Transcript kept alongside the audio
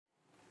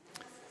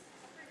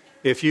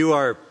If you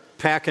are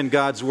packing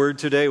God's Word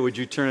today, would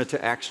you turn it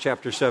to Acts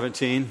chapter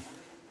 17?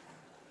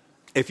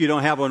 If you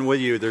don't have one with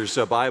you, there's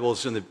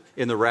Bibles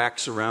in the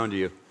racks around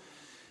you.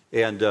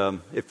 And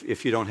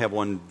if you don't have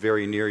one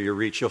very near your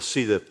reach, you'll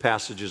see the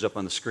passages up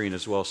on the screen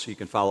as well, so you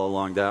can follow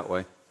along that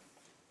way.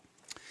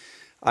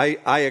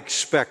 I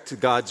expect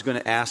God's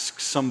going to ask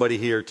somebody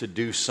here to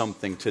do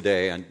something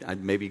today,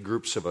 and maybe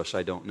groups of us,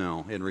 I don't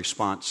know, in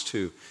response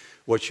to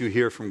what you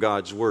hear from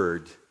God's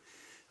Word.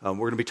 We're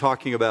going to be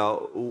talking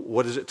about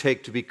what does it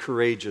take to be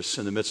courageous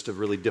in the midst of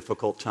really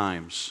difficult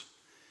times.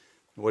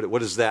 What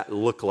does that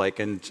look like?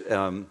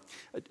 And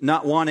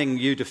not wanting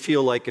you to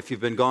feel like if you've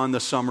been gone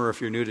this summer,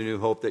 if you're new to New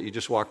Hope, that you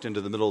just walked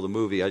into the middle of the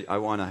movie. I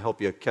want to help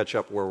you catch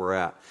up where we're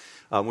at.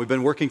 We've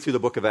been working through the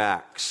book of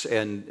Acts,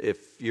 and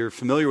if you're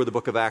familiar with the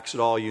book of Acts at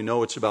all, you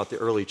know it's about the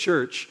early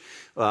church,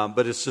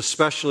 but it's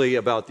especially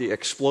about the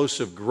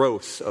explosive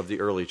growth of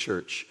the early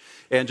church.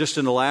 And just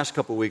in the last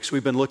couple of weeks,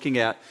 we've been looking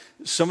at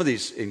some of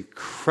these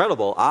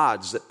incredible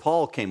odds that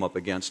Paul came up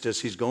against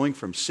as he's going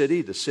from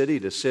city to city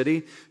to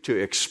city to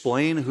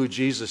explain who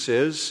Jesus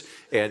is.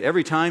 And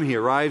every time he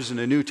arrives in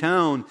a new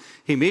town,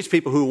 he meets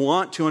people who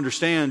want to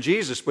understand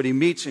Jesus, but he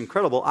meets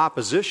incredible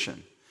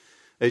opposition.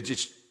 It's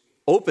just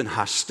open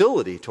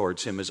hostility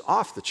towards him is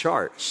off the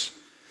charts.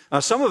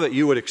 Some of it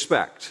you would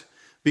expect,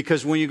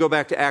 because when you go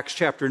back to Acts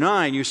chapter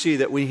 9, you see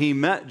that when he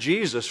met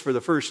Jesus for the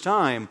first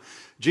time,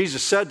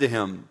 Jesus said to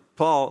him,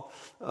 Paul,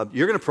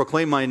 you're going to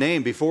proclaim my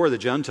name before the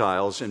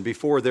Gentiles and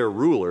before their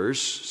rulers,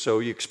 so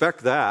you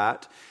expect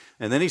that.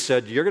 And then he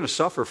said, you're going to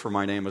suffer for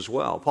my name as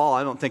well. Paul,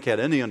 I don't think,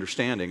 had any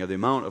understanding of the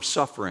amount of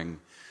suffering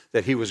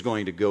that he was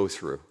going to go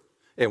through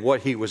and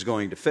what he was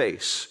going to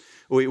face.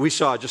 We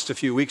saw just a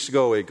few weeks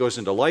ago, it goes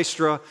into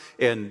Lystra,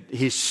 and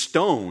he's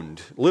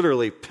stoned,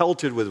 literally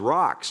pelted with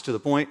rocks to the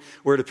point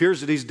where it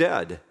appears that he's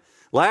dead.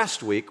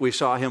 Last week, we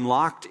saw him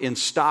locked in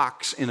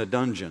stocks in a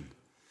dungeon.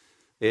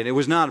 And it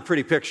was not a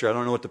pretty picture. I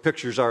don't know what the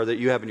pictures are that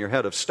you have in your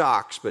head of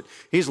stocks, but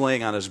he's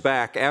laying on his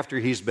back after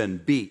he's been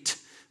beat.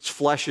 His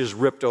flesh is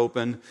ripped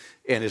open,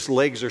 and his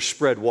legs are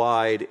spread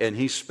wide, and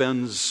he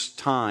spends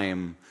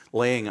time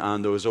laying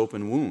on those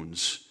open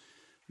wounds.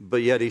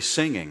 But yet he's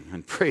singing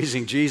and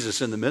praising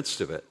Jesus in the midst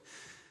of it.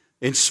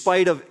 In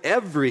spite of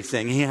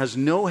everything, he has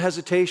no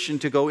hesitation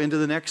to go into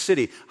the next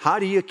city. How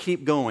do you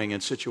keep going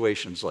in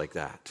situations like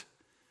that?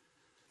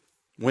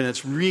 When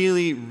it's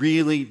really,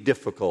 really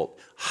difficult,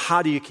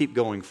 how do you keep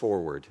going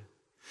forward?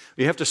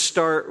 You have to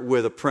start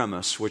with a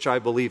premise, which I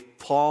believe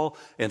Paul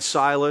and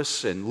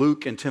Silas and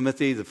Luke and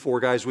Timothy, the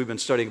four guys we've been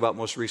studying about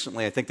most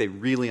recently, I think they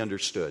really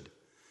understood.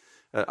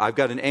 I've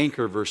got an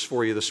anchor verse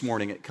for you this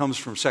morning. It comes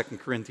from 2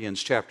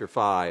 Corinthians chapter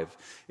 5,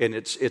 and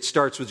it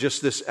starts with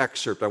just this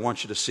excerpt. I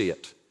want you to see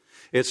it.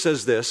 It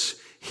says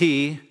this,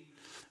 He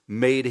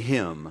made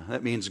him,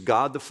 that means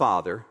God the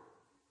Father,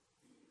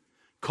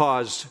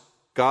 caused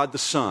God the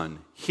Son,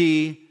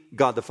 He,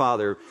 God the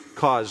Father,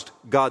 caused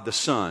God the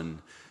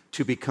Son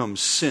to become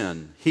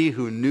sin. He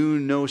who knew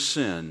no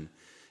sin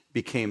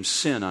became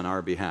sin on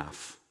our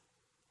behalf.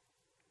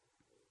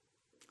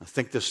 Now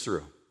think this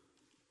through.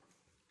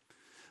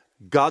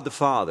 God the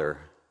Father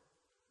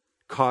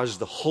caused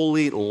the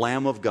holy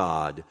Lamb of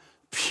God,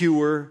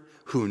 pure,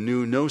 who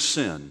knew no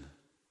sin,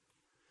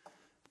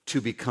 to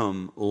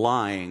become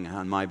lying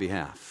on my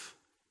behalf,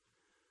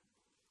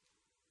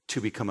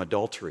 to become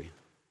adultery,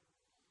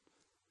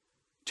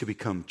 to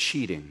become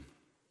cheating,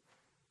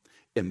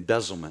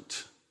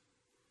 embezzlement,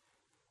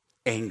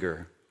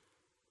 anger,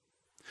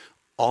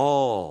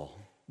 all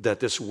that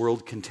this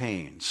world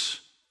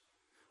contains,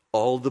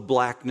 all the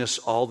blackness,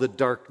 all the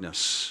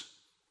darkness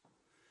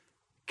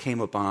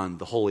came upon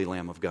the Holy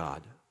Lamb of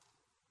God.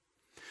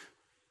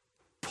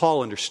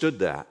 Paul understood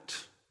that.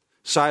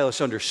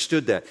 Silas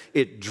understood that.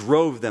 It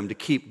drove them to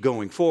keep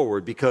going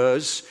forward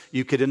because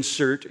you could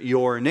insert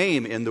your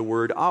name in the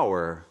word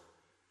our.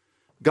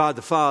 God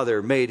the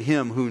Father made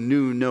him who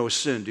knew no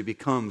sin to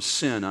become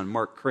sin on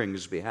Mark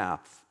Kring's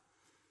behalf.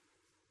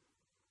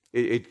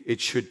 It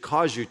should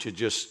cause you to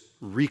just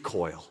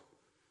recoil.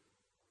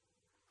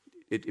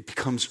 It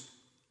becomes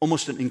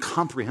almost an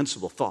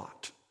incomprehensible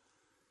thought.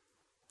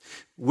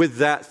 With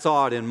that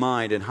thought in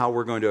mind and how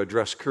we're going to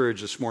address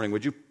courage this morning,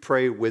 would you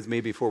pray with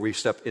me before we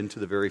step into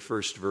the very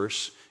first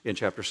verse in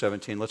chapter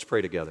 17? Let's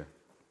pray together.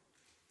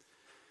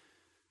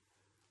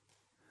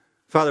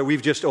 Father,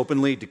 we've just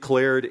openly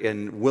declared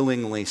and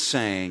willingly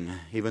sang,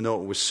 even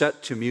though it was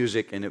set to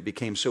music and it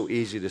became so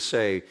easy to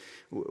say,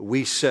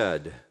 we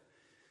said,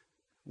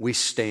 we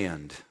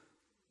stand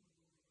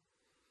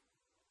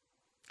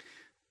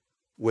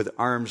with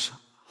arms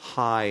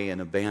high and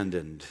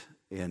abandoned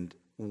and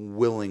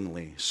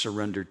willingly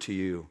surrendered to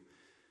you,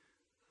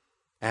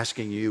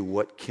 asking you,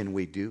 what can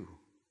we do?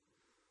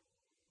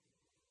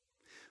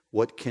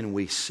 What can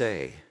we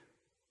say?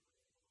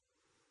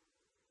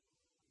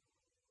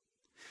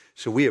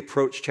 So we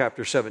approach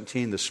chapter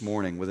 17 this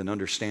morning with an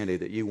understanding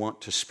that you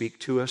want to speak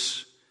to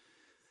us,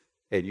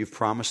 and you've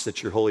promised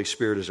that your Holy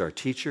Spirit is our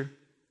teacher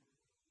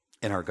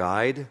and our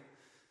guide.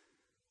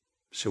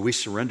 So we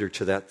surrender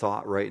to that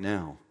thought right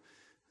now,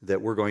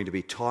 that we're going to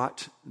be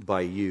taught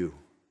by you.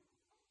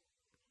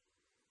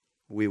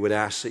 We would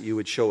ask that you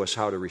would show us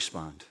how to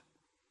respond.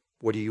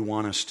 What do you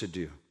want us to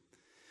do?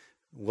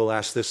 We'll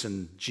ask this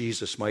in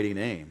Jesus' mighty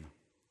name.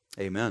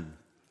 Amen.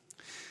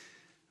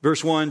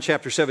 Verse 1,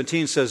 chapter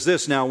 17 says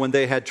this, "Now when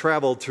they had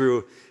traveled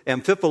through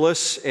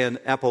Amphipolis and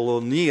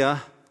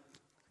Apollonia,"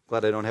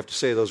 glad I don't have to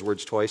say those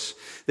words twice,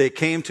 "they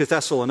came to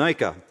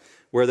Thessalonica,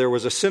 where there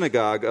was a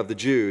synagogue of the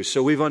Jews."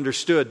 So we've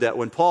understood that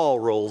when Paul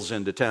rolls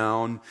into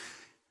town,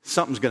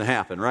 something's going to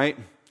happen, right?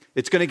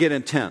 It's going to get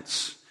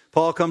intense.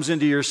 Paul comes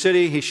into your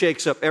city, he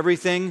shakes up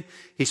everything,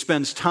 he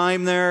spends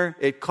time there,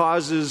 it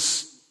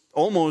causes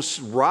almost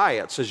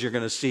riots, as you're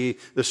going to see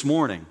this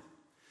morning.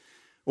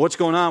 What's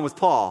going on with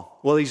Paul?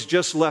 Well, he's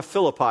just left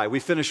Philippi. We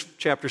finished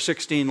chapter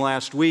 16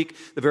 last week.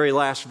 The very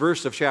last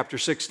verse of chapter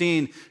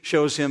 16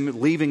 shows him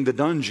leaving the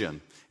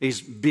dungeon. He's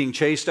being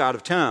chased out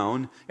of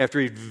town after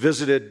he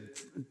visited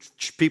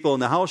people in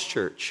the house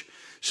church.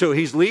 So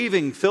he's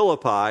leaving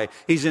Philippi.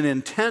 He's in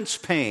intense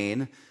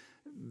pain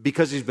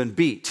because he's been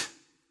beat.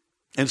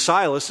 And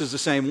Silas is the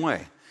same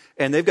way.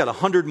 And they've got a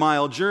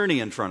 100-mile journey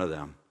in front of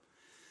them.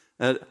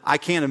 I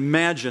can't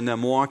imagine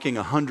them walking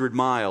 100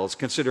 miles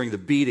considering the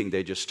beating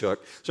they just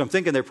took. So I'm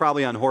thinking they're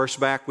probably on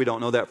horseback. We don't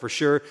know that for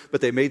sure.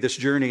 But they made this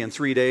journey in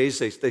 3 days.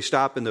 They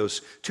stop in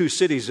those 2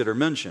 cities that are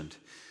mentioned.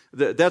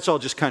 That's all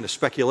just kind of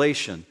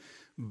speculation.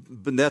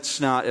 But that's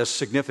not as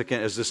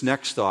significant as this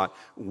next thought.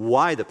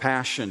 Why the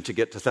passion to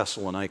get to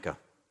Thessalonica?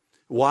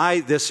 Why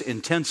this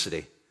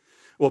intensity?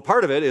 Well,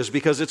 part of it is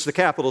because it's the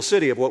capital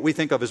city of what we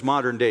think of as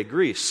modern-day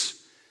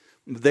Greece.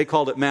 They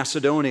called it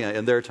Macedonia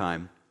in their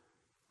time.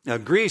 Now,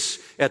 Greece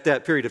at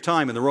that period of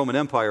time in the Roman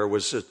Empire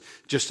was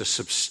just a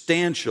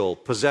substantial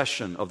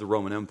possession of the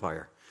Roman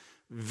Empire.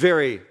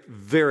 Very,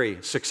 very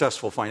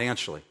successful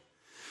financially.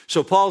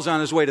 So Paul's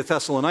on his way to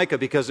Thessalonica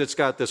because it's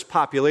got this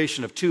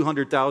population of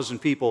 200,000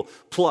 people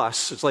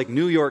plus. It's like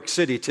New York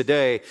City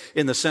today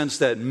in the sense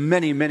that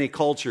many, many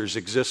cultures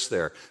exist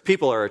there.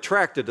 People are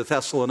attracted to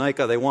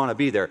Thessalonica. They want to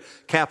be there.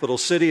 Capital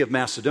city of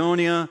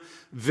Macedonia,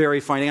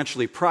 very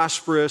financially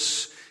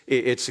prosperous.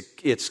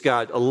 It's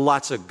got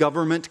lots of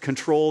government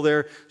control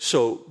there.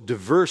 So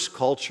diverse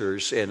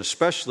cultures, and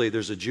especially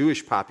there's a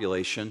Jewish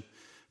population.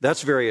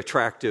 That's very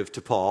attractive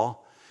to Paul.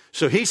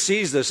 So he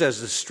sees this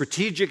as the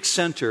strategic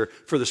center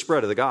for the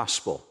spread of the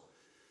gospel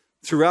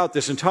throughout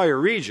this entire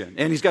region.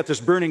 And he's got this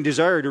burning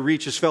desire to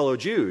reach his fellow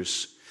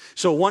Jews.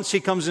 So once he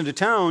comes into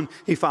town,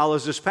 he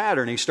follows this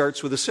pattern. He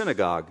starts with a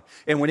synagogue.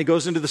 And when he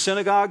goes into the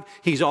synagogue,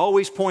 he's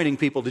always pointing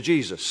people to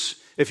Jesus.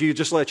 If you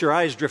just let your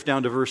eyes drift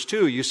down to verse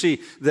 2, you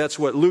see that's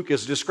what Luke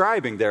is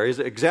describing there.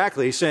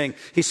 He's saying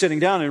he's sitting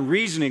down and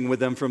reasoning with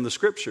them from the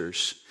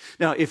scriptures.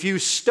 Now, if you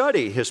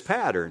study his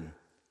pattern,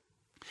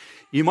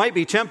 you might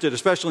be tempted,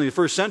 especially in the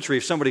first century,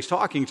 if somebody's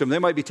talking to him, they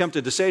might be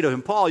tempted to say to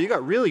him, "Paul, you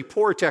got really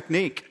poor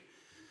technique.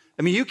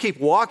 I mean, you keep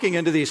walking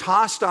into these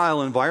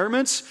hostile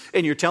environments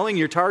and you're telling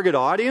your target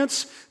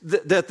audience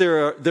that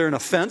they're an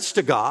offense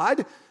to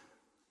God,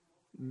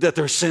 that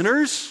they're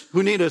sinners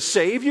who need a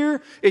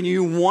Savior, and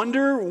you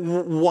wonder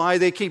why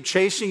they keep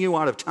chasing you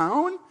out of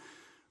town?"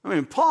 I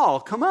mean,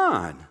 Paul, come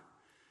on.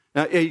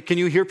 Now, can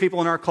you hear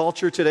people in our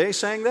culture today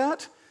saying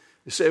that?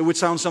 It would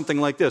sound something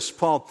like this: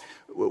 "Paul,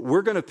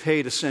 we're going to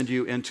pay to send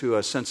you into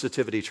a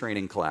sensitivity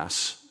training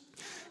class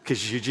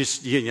because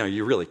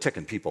you're really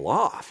ticking people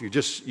off.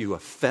 You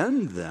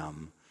offend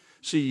them.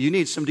 So you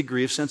need some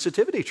degree of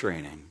sensitivity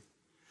training."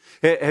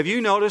 Have you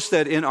noticed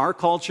that in our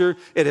culture,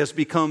 it has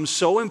become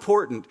so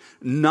important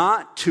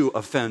not to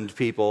offend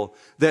people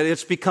that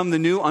it's become the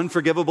new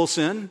unforgivable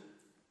sin?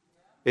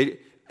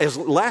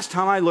 Last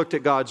time I looked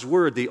at God's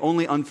word, the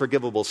only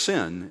unforgivable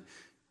sin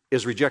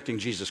is rejecting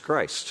Jesus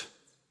Christ.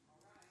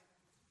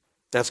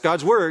 That's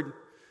God's word.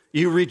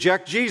 You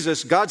reject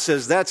Jesus, God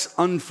says that's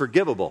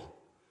unforgivable.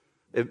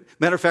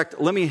 Matter of fact,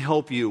 let me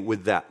help you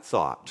with that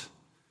thought.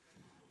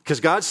 Because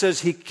God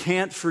says he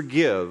can't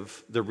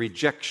forgive the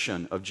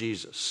rejection of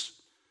Jesus.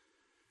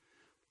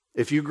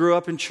 If you grew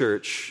up in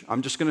church,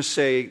 I'm just going to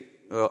say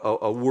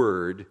a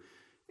word,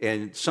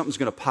 and something's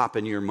going to pop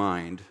in your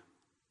mind.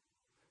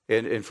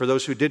 And for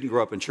those who didn't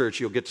grow up in church,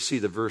 you'll get to see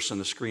the verse on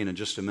the screen in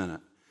just a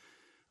minute.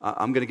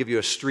 I'm going to give you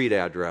a street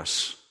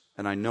address,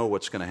 and I know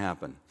what's going to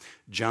happen.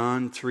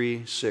 John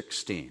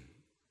 3:16.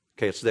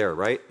 Okay, it's there,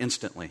 right?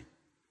 Instantly.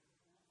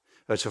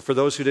 So for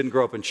those who didn't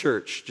grow up in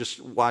church,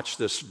 just watch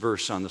this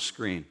verse on the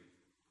screen.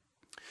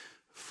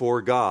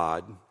 "For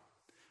God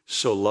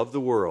so loved the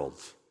world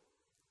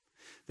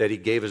that he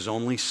gave his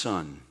only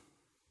Son,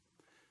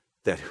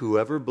 that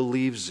whoever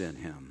believes in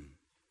him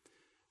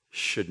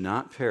should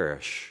not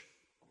perish,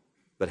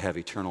 but have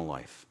eternal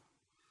life."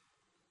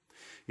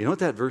 You know what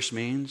that verse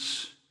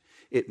means?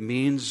 It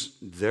means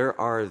there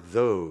are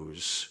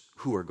those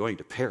who are going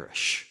to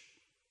perish.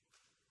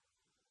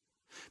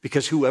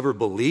 Because whoever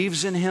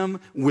believes in him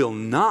will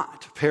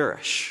not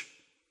perish.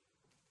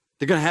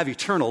 They're going to have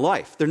eternal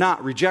life. They're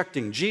not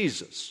rejecting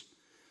Jesus.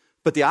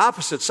 But the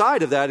opposite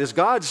side of that is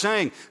God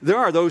saying there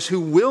are those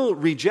who will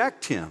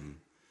reject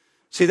him.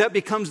 See, that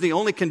becomes the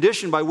only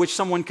condition by which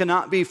someone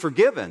cannot be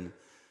forgiven.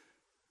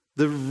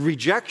 The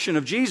rejection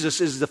of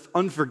Jesus is the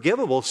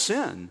unforgivable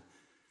sin.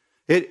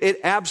 It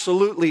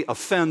absolutely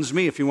offends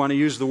me, if you want to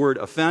use the word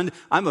offend.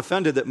 I'm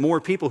offended that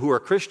more people who are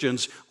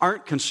Christians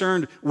aren't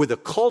concerned with a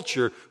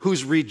culture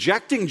who's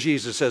rejecting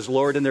Jesus as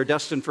Lord and they're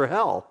destined for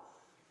hell.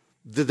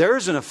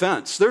 There's an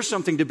offense. There's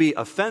something to be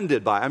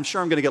offended by. I'm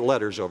sure I'm going to get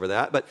letters over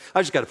that, but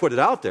I just got to put it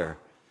out there.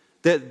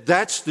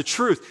 That's the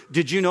truth.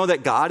 Did you know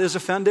that God is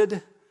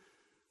offended?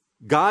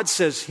 God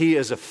says he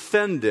is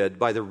offended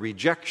by the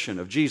rejection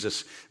of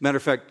Jesus. Matter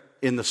of fact,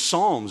 in the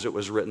Psalms it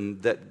was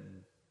written that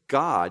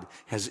God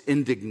has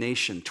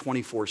indignation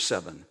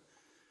 24/7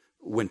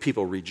 when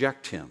people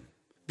reject him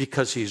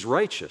because he's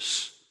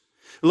righteous.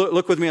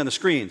 Look with me on the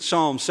screen.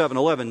 Psalm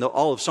 7:11.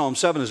 All of Psalm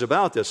 7 is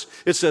about this.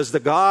 It says, "The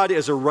God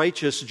is a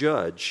righteous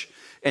judge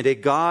and a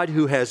God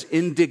who has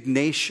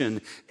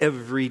indignation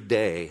every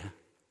day."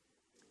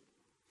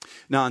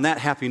 Now, on that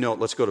happy note,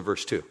 let's go to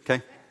verse 2,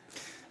 okay?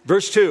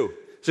 Verse 2.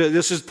 So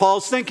this is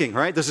Paul's thinking,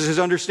 right? This is his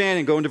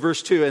understanding. Going to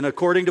verse 2. "And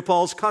according to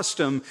Paul's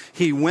custom,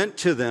 he went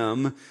to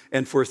them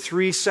and for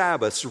 3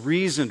 Sabbaths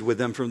reasoned with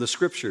them from the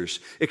Scriptures,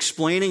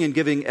 explaining and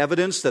giving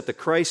evidence that the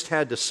Christ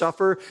had to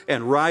suffer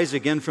and rise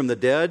again from the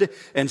dead,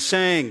 and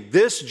saying,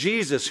 'This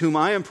Jesus whom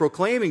I am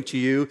proclaiming to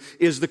you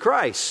is the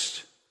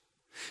Christ.'"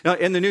 Now,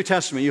 in the New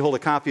Testament, you hold a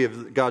copy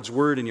of God's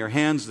Word in your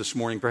hands this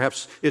morning.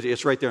 Perhaps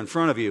it's right there in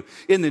front of you.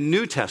 In the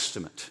New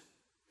Testament,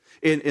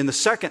 in the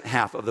second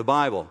half of the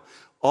Bible,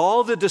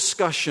 all the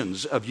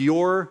discussions of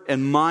your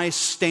and my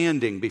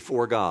standing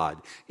before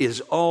God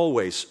is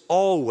always,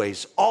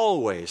 always,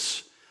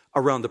 always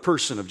around the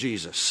person of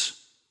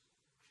Jesus.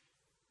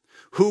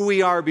 Who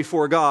we are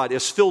before God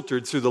is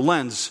filtered through the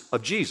lens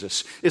of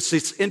Jesus. It's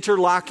these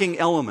interlocking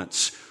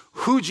elements.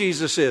 Who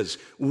Jesus is,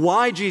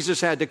 why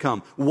Jesus had to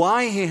come,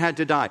 why he had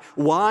to die,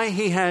 why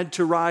he had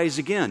to rise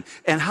again,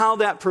 and how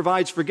that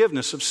provides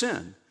forgiveness of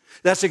sin.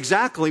 That's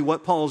exactly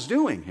what Paul's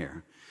doing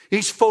here.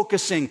 He's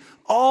focusing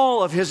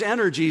all of his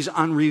energies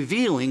on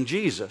revealing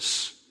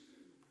Jesus.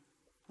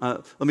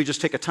 Let me just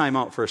take a time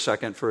out for a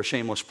second for a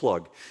shameless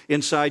plug.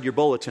 Inside your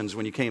bulletins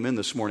when you came in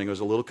this morning was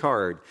a little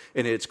card,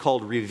 and it's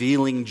called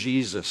Revealing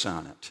Jesus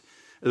on it.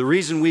 The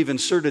reason we've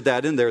inserted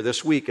that in there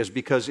this week is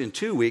because in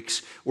 2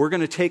 weeks, we're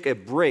going to take a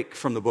break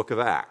from the book of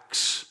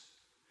Acts.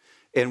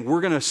 And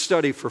we're going to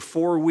study for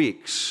 4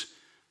 weeks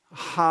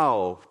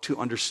how to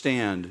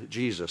understand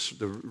Jesus.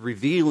 The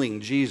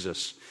revealing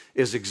Jesus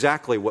is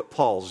exactly what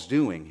Paul's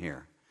doing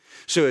here.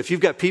 So if you've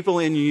got people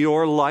in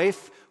your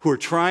life who are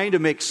trying to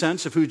make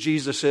sense of who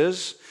Jesus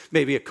is,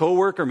 maybe a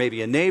coworker,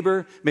 maybe a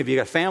neighbor, maybe you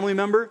got a family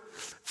member,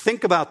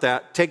 think about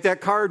that. Take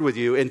that card with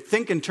you and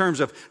think in terms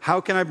of how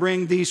can I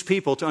bring these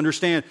people to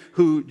understand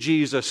who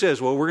Jesus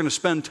is? Well, we're going to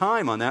spend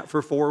time on that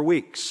for 4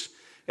 weeks.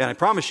 And I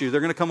promise you,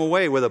 they're going to come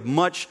away with a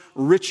much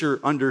richer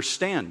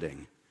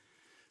understanding.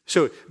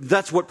 So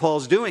that's what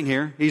Paul's doing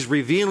here. He's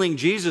revealing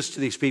Jesus to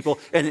these people.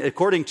 And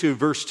according to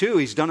verse 2,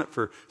 he's done it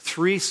for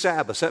 3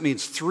 Sabbaths. That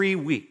means 3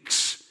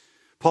 weeks.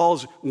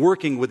 Paul's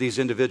working with these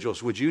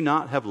individuals. Would you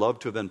not have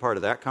loved to have been part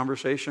of that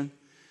conversation?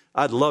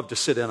 I'd love to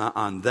sit in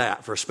on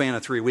that for a span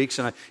of 3 weeks.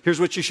 And here's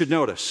what you should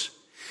notice.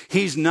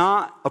 He's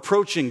not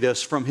approaching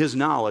this from his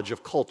knowledge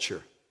of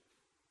culture.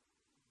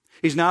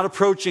 He's not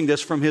approaching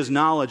this from his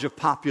knowledge of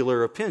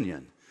popular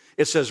opinion.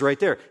 It says right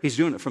there, he's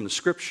doing it from the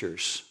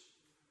Scriptures.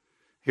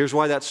 Here's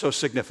why that's so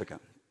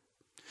significant.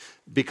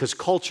 Because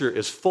culture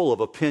is full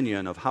of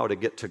opinion of how to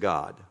get to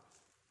God.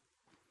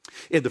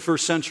 In the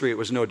first century, it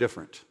was no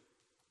different.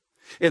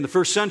 In the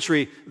first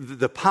century,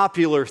 the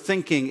popular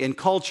thinking in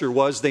culture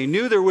was they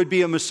knew there would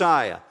be a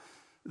Messiah.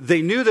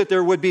 They knew that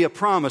there would be a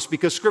promise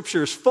because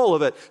Scripture is full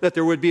of it, that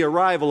there would be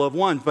arrival of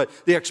one. But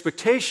the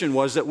expectation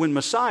was that when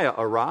Messiah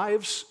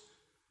arrives,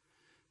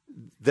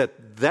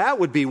 that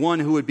would be one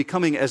who would be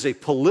coming as a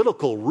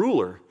political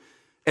ruler,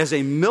 as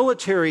a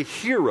military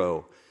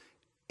hero.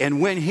 And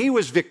when he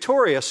was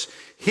victorious,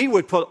 he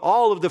would put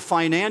all of the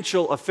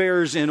financial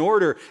affairs in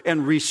order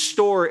and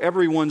restore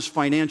everyone's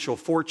financial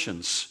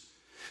fortunes.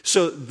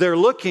 So they're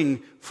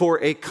looking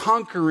for a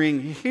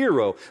conquering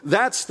hero.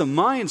 That's the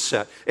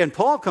mindset. And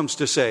Paul comes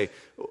to say,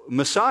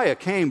 Messiah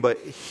came, but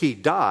he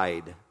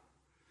died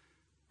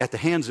at the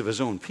hands of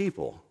his own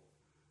people.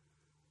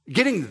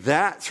 Getting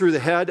that through the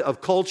head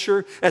of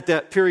culture at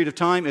that period of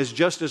time is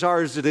just as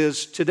hard as it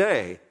is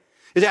today.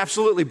 It's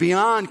absolutely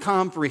beyond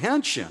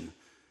comprehension.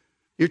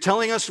 You're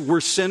telling us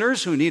we're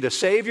sinners who need a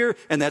Savior,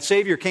 and that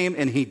Savior came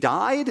and he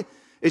died?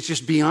 It's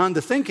just beyond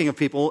the thinking of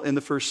people in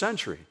the first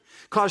century.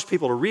 Caused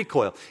people to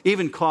recoil,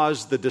 even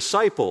caused the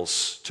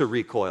disciples to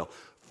recoil.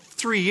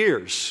 3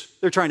 years,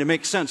 they're trying to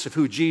make sense of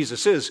who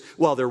Jesus is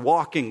while they're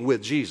walking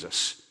with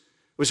Jesus.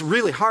 It was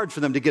really hard for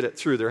them to get it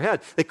through their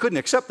head. They couldn't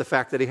accept the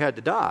fact that he had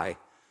to die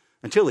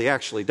until he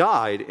actually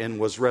died and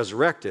was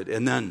resurrected,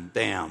 and then,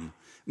 bam,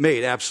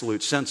 made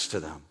absolute sense to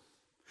them.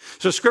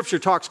 So Scripture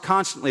talks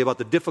constantly about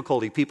the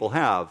difficulty people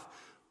have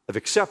of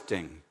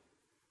accepting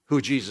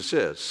who Jesus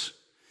is.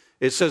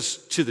 It says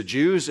to the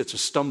Jews, it's a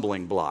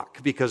stumbling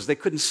block because they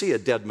couldn't see a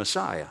dead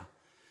Messiah.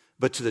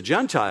 But to the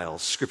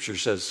Gentiles, Scripture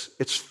says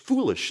it's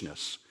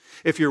foolishness.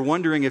 If you're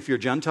wondering if you're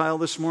Gentile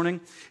this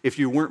morning, if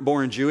you weren't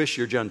born Jewish,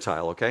 you're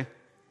Gentile, okay?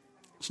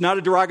 It's not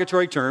a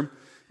derogatory term.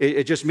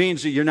 It just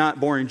means that you're not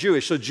born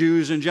Jewish. So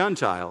Jews and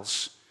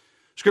Gentiles.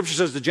 Scripture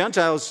says the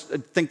Gentiles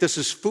think this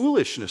is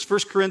foolishness. 1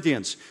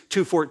 Corinthians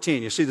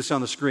 2:14, you see this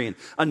on the screen.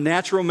 A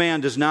natural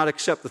man does not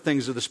accept the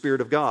things of the Spirit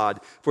of God,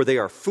 for they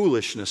are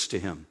foolishness to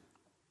him.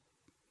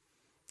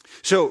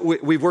 So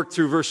we've worked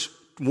through verse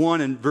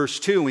 1 and verse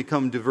 2, and we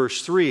come to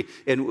verse 3,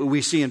 and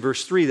we see in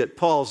verse 3 that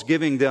Paul's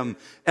giving them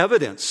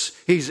evidence.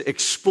 He's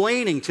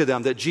explaining to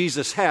them that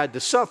Jesus had to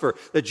suffer,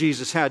 that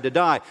Jesus had to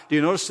die. Do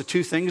you notice the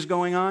two things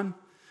going on?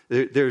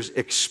 There's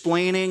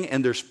explaining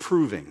and there's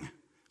proving.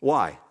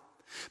 Why?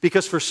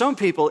 Because for some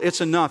people,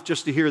 it's enough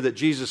just to hear that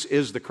Jesus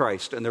is the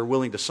Christ, and they're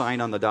willing to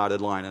sign on the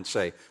dotted line and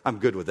say, I'm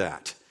good with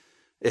that.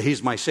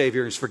 He's my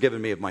Savior, and He's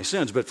forgiven me of my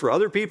sins. But for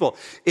other people,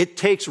 it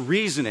takes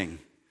reasoning.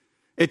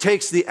 It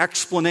takes the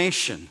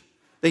explanation.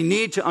 They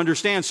need to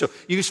understand. So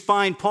you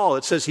find Paul,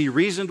 it says he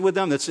reasoned with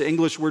them. That's the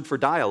English word for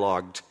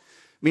dialogued,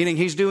 meaning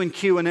he's doing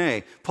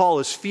Q&A. Paul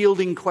is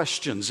fielding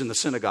questions in the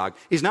synagogue.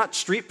 He's not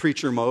street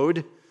preacher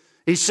mode.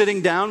 He's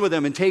sitting down with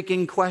them and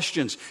taking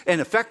questions. And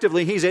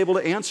effectively, he's able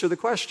to answer the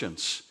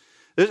questions.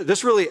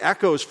 This really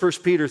echoes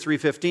 1 Peter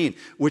 3:15,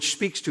 which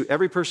speaks to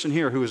every person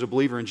here who is a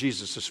believer in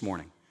Jesus this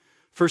morning.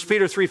 1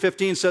 Peter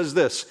 3:15 says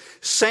this,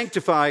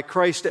 sanctify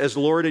Christ as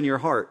Lord in your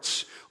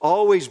hearts,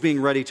 always being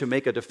ready to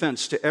make a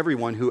defense to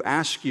everyone who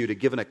asks you to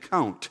give an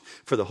account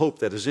for the hope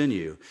that is in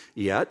you.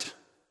 Yet,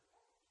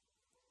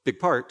 big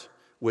part,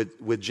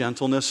 with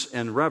gentleness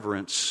and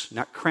reverence,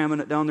 not cramming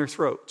it down their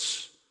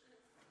throats.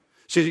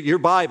 See, your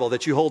Bible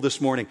that you hold this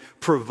morning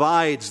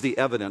provides the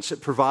evidence. It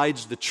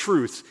provides the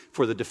truth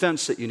for the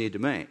defense that you need to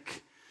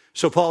make.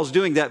 So Paul's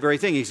doing that very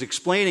thing. He's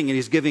explaining and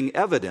he's giving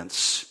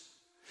evidence.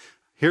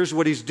 Here's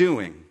what he's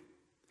doing.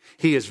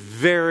 He is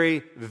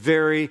very,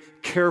 very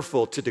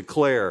careful to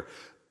declare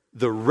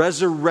the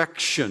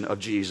resurrection of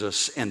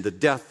Jesus and the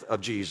death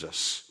of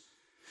Jesus.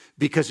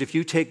 Because if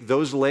you take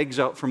those legs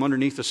out from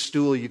underneath a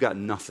stool, you got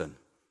nothing.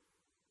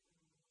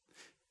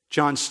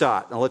 John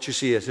Stott, I'll let you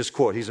see his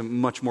quote. He's a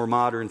much more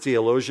modern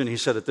theologian. He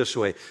said it this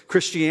way,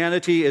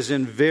 Christianity is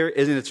in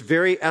its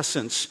very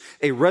essence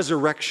a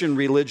resurrection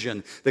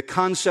religion. The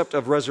concept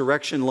of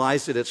resurrection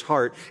lies at its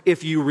heart.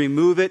 If you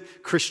remove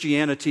it,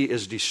 Christianity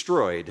is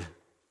destroyed.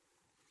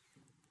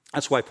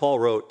 That's why Paul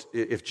wrote,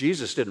 if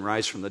Jesus didn't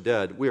rise from the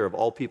dead, we are of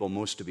all people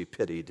most to be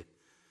pitied.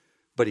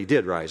 But he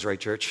did rise, right,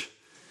 church?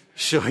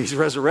 So he's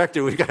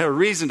resurrected. We've got a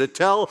reason to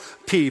tell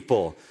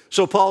people.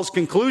 So Paul's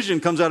conclusion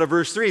comes out of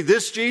verse 3.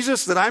 This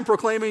Jesus that I'm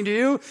proclaiming to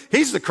you,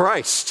 he's the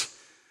Christ.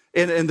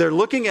 And they're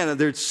looking at it,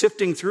 they're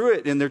sifting through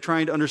it, and they're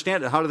trying to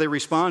understand it. How do they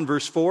respond?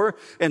 Verse 4,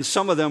 and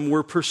some of them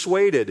were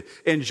persuaded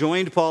and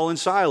joined Paul and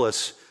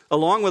Silas,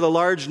 along with a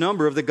large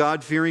number of the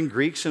God-fearing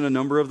Greeks and a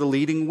number of the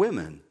leading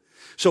women.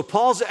 So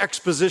Paul's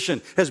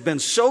exposition has been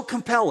so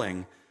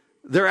compelling,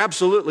 they're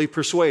absolutely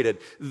persuaded.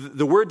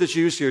 The word that's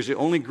used here is the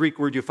only Greek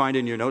word you find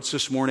in your notes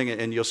this morning,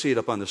 and you'll see it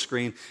up on the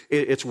screen.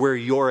 It's where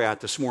you're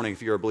at this morning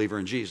if you're a believer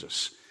in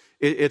Jesus.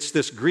 It's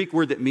this Greek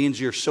word that means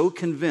you're so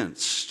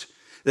convinced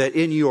that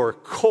in your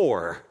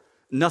core,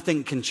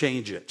 nothing can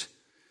change it.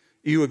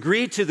 You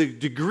agree to the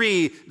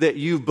degree that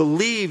you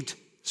believed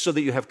so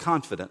that you have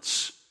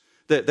confidence.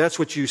 That's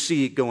what you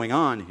see going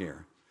on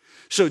here.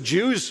 So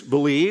Jews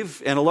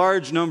believe, and a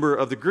large number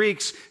of the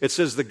Greeks, it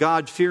says the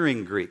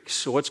God-fearing Greeks.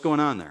 So what's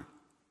going on there?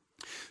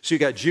 So you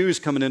got Jews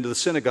coming into the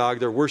synagogue,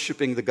 they're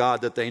worshiping the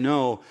God that they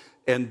know,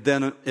 and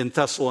then in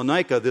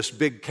Thessalonica, this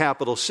big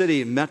capital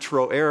city,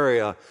 metro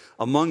area,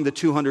 among the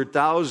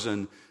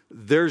 200,000,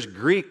 there's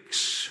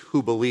Greeks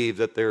who believe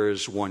that there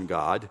is one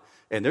God,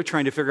 and they're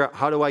trying to figure out,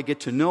 how do I get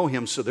to know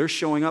him? So they're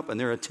showing up and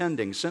they're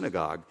attending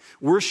synagogue,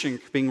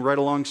 worshiping right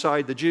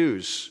alongside the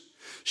Jews.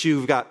 So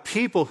you've got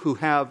people who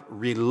have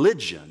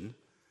religion,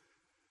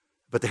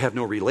 but they have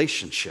no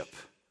relationship.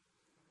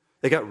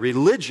 They got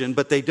religion,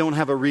 but they don't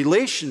have a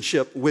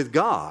relationship with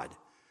God.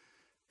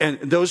 And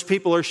those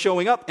people are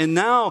showing up. And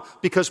now,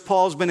 because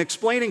Paul's been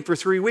explaining for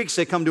 3 weeks,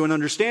 they come to an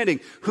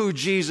understanding who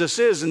Jesus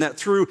is, and that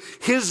through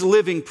his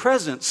living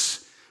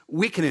presence,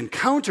 we can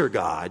encounter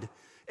God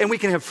and we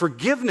can have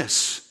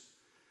forgiveness.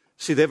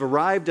 See, they've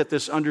arrived at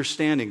this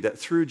understanding that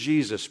through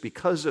Jesus,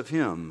 because of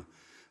him,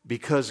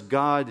 because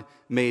God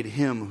made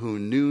him who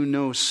knew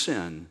no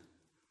sin,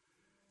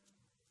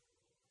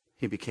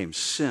 he became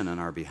sin on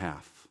our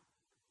behalf.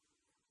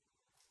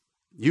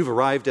 You've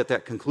arrived at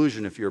that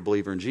conclusion if you're a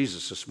believer in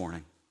Jesus this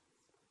morning.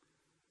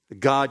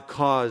 God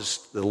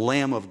caused the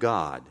Lamb of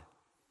God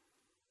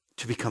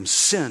to become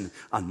sin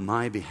on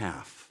my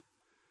behalf.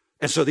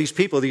 And so these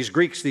people, these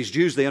Greeks, these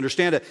Jews, they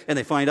understand it, and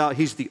they find out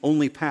he's the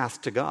only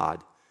path to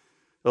God.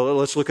 Well,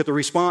 let's look at the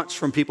response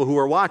from people who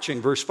are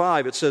watching. Verse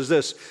 5, it says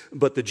this,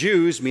 but the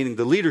Jews, meaning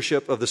the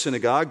leadership of the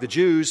synagogue, the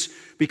Jews,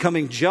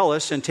 becoming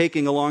jealous and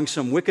taking along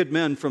some wicked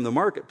men from the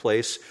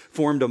marketplace,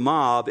 formed a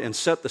mob and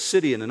set the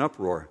city in an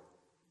uproar.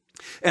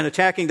 And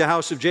attacking the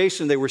house of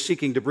Jason, they were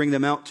seeking to bring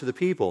them out to the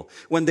people.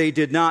 When they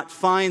did not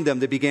find them,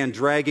 they began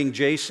dragging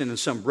Jason and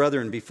some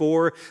brethren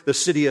before the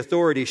city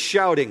authorities,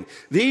 shouting,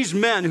 "These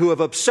men who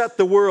have upset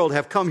the world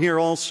have come here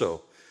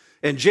also."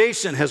 And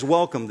Jason has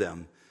welcomed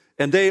them.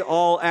 And they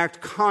all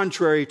act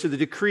contrary to the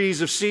decrees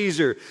of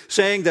Caesar,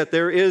 saying that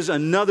there is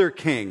another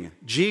king,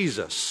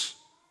 Jesus.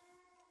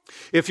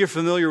 If you're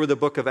familiar with the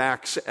book of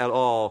Acts at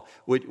all,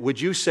 would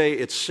you say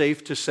it's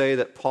safe to say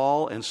that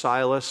Paul and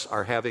Silas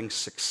are having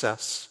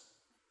success?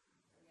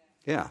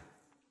 Yeah,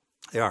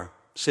 they are.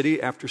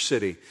 City after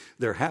city,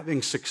 they're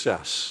having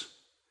success.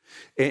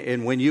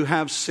 And when you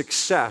have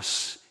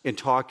success in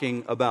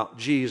talking about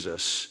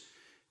Jesus,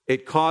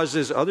 it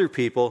causes other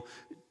people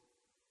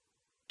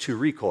to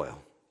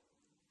recoil.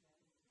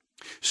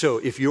 So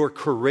if you're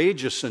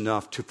courageous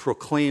enough to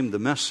proclaim the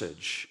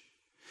message,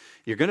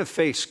 you're going to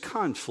face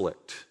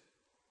conflict.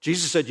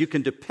 Jesus said you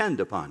can depend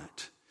upon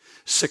it.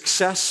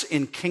 Success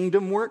in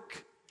kingdom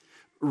work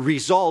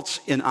results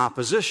in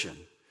opposition.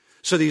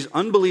 So these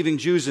unbelieving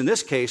Jews in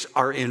this case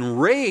are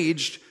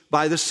enraged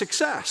by the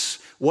success.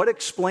 What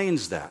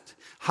explains that?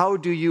 How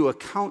do you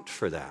account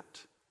for that?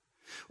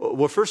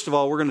 Well, first of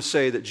all, we're going to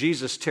say that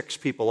Jesus ticks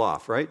people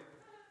off, right?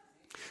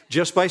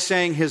 Just by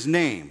saying his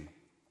name,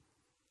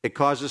 it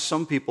causes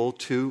some people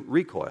to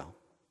recoil.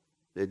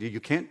 You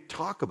can't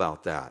talk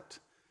about that.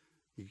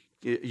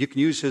 You can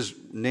use his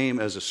name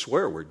as a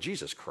swear word,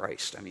 Jesus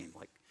Christ.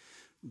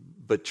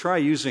 But try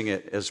using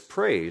it as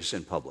praise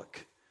in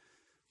public.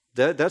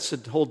 That's a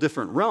whole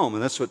different realm,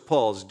 and that's what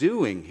Paul's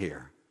doing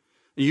here.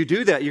 You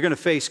do that, you're going to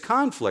face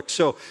conflict.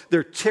 So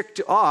they're ticked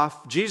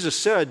off. Jesus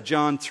said,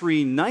 John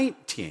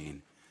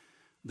 3:19,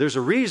 there's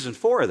a reason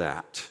for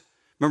that.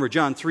 Remember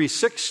John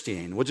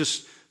 3:16, well,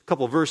 just a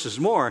couple verses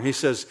more, he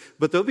says,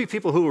 but there'll be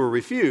people who will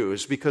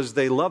refuse because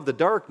they love the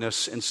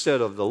darkness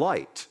instead of the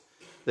light.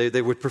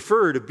 They would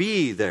prefer to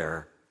be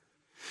there.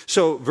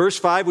 So verse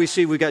 5, we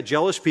see we got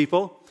jealous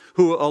people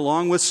who,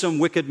 along with some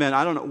wicked men,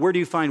 I don't know, where do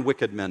you find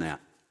wicked men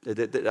at?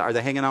 Are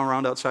they hanging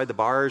around outside the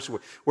bars?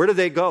 Where do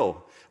they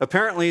go?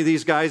 Apparently,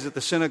 these guys at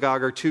the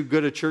synagogue are too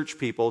good at church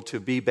people to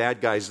be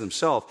bad guys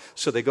themselves,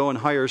 so they go and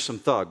hire some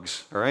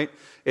thugs, all right?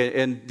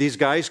 And these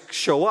guys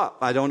show up.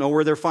 I don't know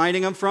where they're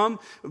finding them from,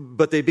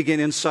 but they begin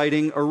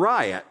inciting a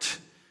riot.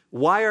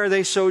 Why are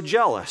they so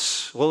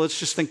jealous? Well, let's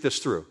just think this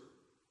through.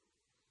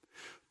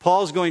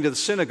 Paul's going to the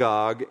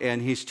synagogue,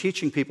 and he's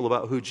teaching people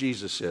about who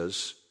Jesus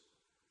is.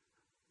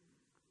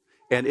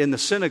 And in the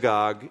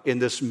synagogue, in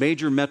this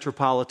major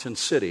metropolitan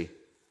city,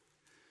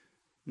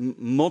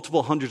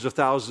 multiple hundreds of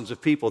thousands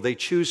of people, they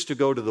choose to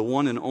go to the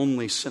one and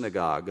only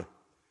synagogue.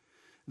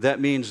 That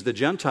means the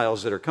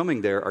Gentiles that are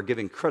coming there are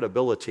giving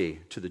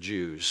credibility to the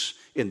Jews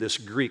in this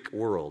Greek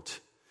world.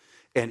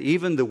 And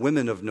even the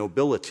women of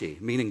nobility,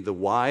 meaning the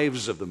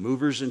wives of the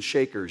movers and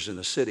shakers in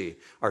the city,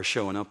 are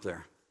showing up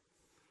there.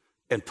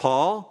 And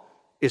Paul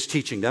is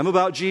teaching them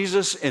about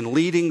Jesus and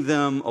leading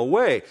them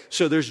away.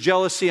 So there's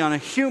jealousy on a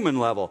human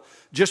level,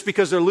 just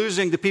because they're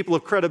losing the people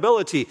of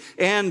credibility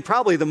and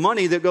probably the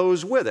money that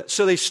goes with it.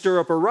 So they stir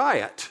up a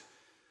riot.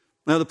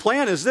 Now the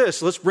plan is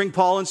this: let's bring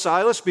Paul and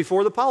Silas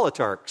before the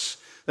politarchs.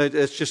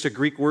 It's just a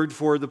Greek word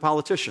for the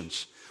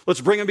politicians.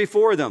 Let's bring them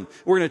before them.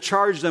 We're going to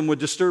charge them with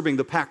disturbing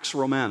the Pax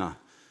Romana.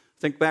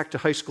 Think back to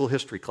high school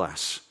history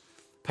class.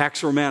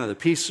 Pax Romana, the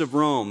peace of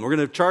Rome. We're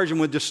going to charge them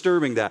with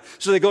disturbing that.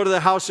 So they go to the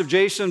house of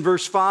Jason,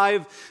 verse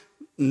 5.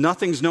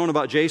 Nothing's known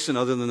about Jason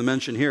other than the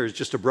mention here. He's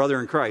just a brother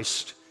in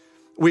Christ.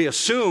 We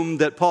assume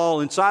that Paul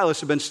and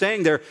Silas have been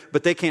staying there,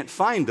 but they can't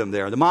find them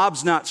there. The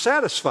mob's not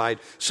satisfied,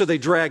 so they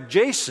drag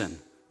Jason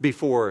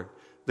before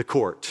the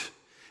court.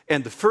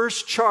 And the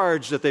first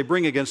charge that they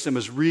bring against him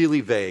is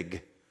really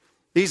vague.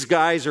 These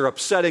guys are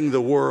upsetting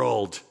the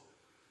world.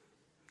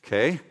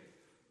 Okay?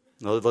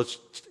 Now let's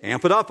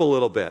amp it up a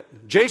little bit.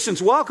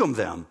 Jason's welcomed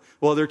them.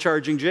 Well, they're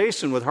charging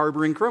Jason with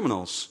harboring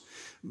criminals.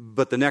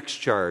 But the next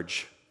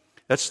charge,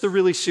 that's the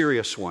really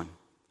serious one.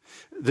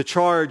 The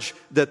charge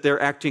that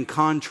they're acting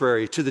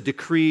contrary to the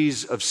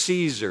decrees of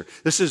Caesar.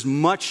 This is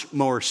much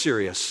more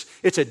serious.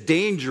 It's a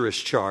dangerous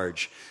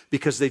charge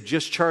because they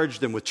just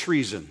charged them with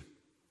treason.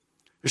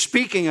 They're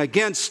speaking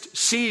against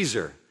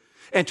Caesar.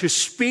 And to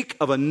speak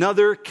of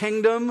another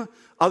kingdom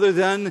other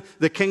than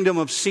the kingdom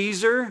of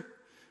Caesar,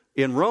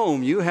 in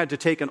Rome, you had to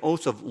take an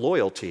oath of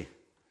loyalty.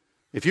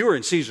 If you were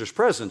in Caesar's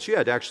presence, you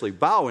had to actually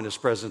bow in his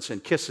presence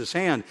and kiss his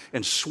hand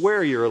and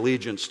swear your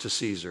allegiance to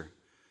Caesar.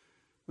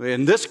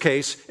 In this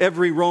case,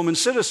 every Roman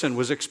citizen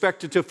was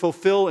expected to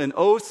fulfill an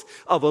oath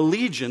of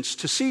allegiance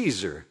to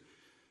Caesar.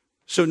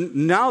 So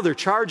now they're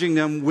charging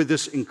them with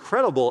this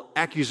incredible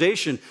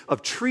accusation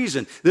of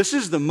treason. This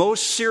is the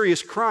most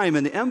serious crime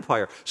in the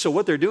empire. So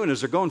what they're doing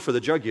is they're going for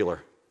the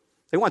jugular.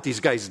 They want these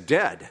guys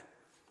dead.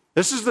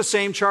 This is the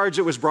same charge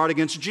that was brought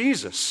against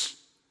Jesus.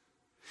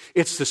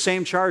 It's the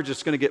same charge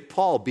that's going to get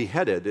Paul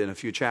beheaded in a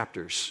few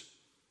chapters.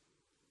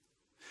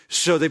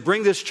 So they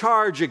bring this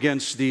charge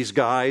against these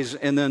guys,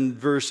 and then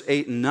verse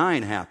 8 and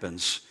 9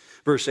 happens.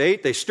 Verse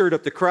 8, they stirred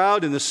up the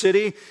crowd in the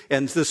city,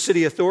 and the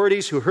city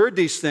authorities who heard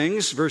these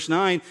things, verse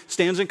 9,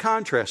 stands in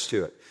contrast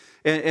to it.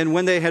 And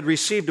when they had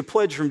received a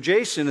pledge from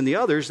Jason and the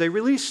others, they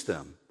released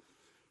them.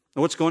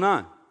 Now, what's going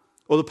on?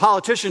 Well, the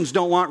politicians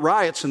don't want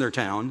riots in their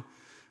town,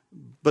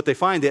 but they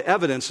find the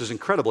evidence is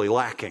incredibly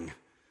lacking.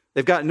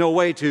 They've got no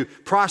way to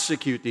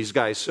prosecute these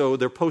guys, so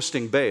they're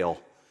posting bail.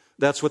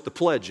 That's what the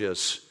pledge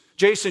is.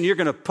 Jason, you're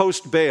going to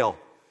post bail.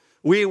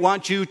 We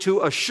want you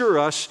to assure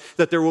us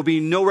that there will be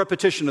no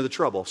repetition of the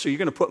trouble. So you're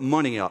going to put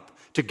money up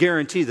to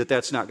guarantee that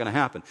that's not going to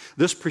happen.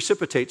 This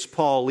precipitates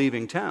Paul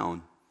leaving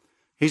town.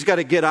 He's got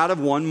to get out of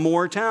one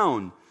more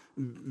town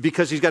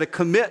because he's got to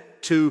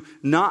commit to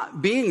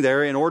not being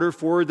there in order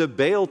for the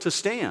bail to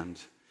stand.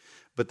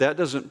 But that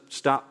doesn't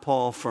stop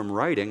Paul from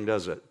writing,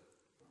 does it?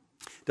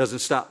 Doesn't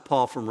stop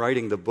Paul from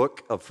writing the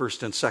book of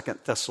 1st and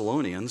 2nd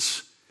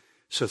Thessalonians.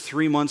 So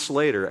 3 months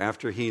later,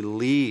 after he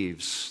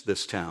leaves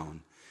this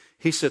town,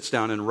 he sits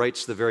down and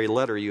writes the very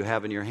letter you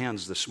have in your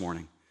hands this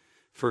morning.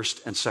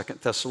 1st and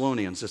 2nd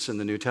Thessalonians, it's in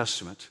the New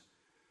Testament.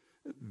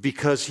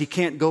 Because he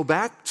can't go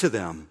back to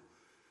them.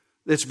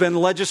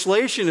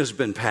 Legislation has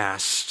been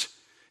passed.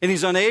 And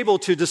he's unable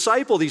to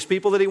disciple these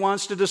people that he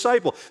wants to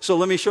disciple. So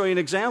let me show you an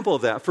example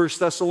of that. 1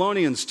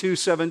 Thessalonians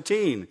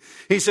 2:17.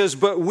 He says,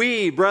 "But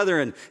we,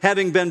 brethren,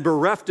 having been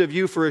bereft of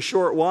you for a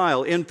short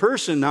while, in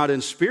person, not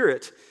in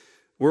spirit,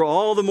 we're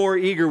all the more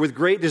eager with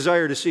great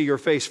desire to see your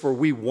face, for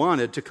we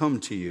wanted to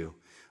come to you.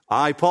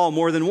 I, Paul,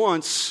 more than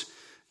once,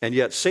 and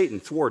yet Satan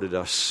thwarted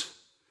us."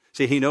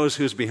 See, he knows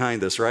who's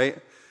behind this, right?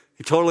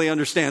 He totally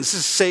understands.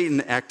 This is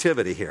Satan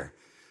activity here.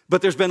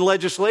 But there's been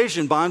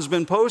legislation, bond's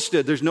been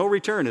posted, there's no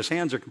return. His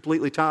hands are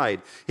completely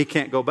tied. He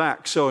can't go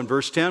back. So in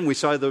verse 10, we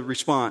saw the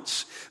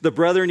response. The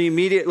brethren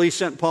immediately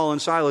sent Paul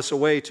and Silas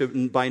away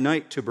by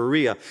night to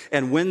Berea.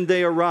 And when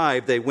they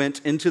arrived, they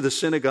went into the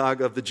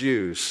synagogue of the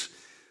Jews.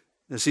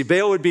 And see,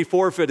 bail would be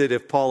forfeited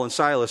if Paul and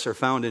Silas are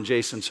found in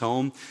Jason's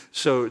home.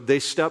 So they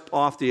step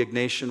off the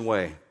Ignatian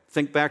Way.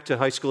 Think back to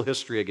high school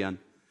history again.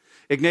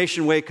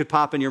 Ignatian Way could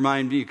pop in your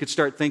mind. You could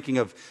start thinking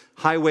of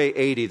Highway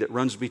 80 that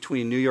runs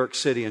between New York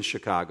City and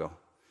Chicago.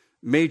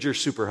 Major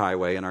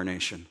superhighway in our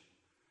nation.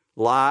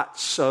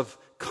 Lots of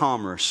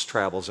commerce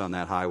travels on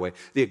that highway.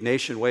 The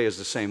Ignatian Way is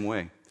the same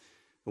way.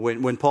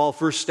 When Paul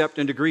first stepped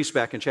into Greece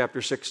back in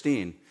chapter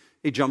 16,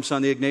 he jumps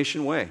on the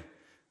Ignatian Way.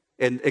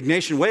 And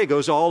Ignatian Way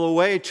goes all the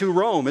way to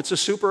Rome. It's a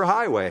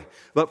superhighway.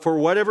 But for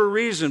whatever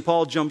reason,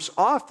 Paul jumps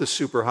off the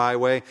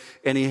superhighway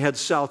and he heads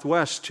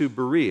southwest to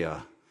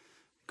Berea.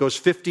 Goes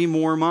 50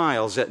 more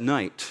miles at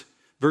night.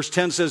 Verse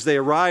 10 says they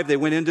arrived, they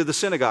went into the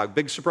synagogue.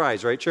 Big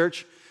surprise, right,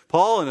 church?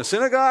 Paul in a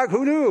synagogue?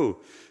 Who knew?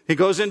 He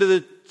goes into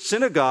the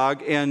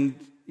synagogue and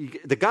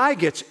the guy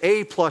gets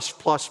A+++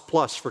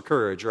 for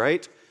courage,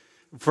 right?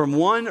 From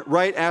one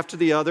right after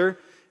the other,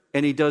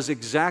 and he does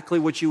exactly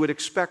what you would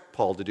expect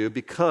Paul to do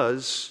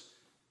because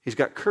he's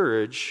got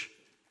courage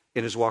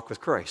in his walk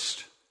with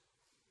Christ.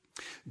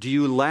 Do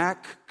you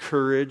lack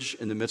courage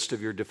in the midst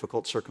of your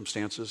difficult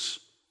circumstances?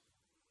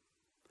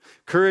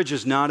 Courage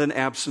is not an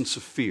absence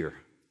of fear.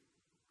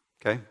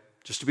 Okay?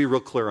 Just to be real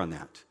clear on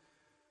that.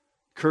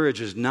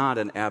 Courage is not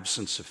an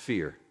absence of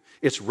fear.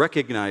 It's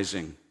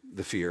recognizing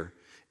the fear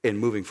and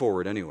moving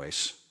forward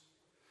anyways.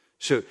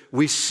 So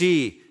we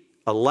see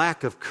a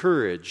lack of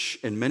courage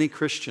in many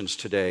Christians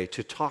today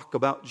to talk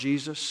about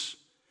Jesus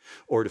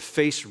or to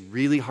face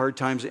really hard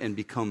times and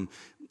become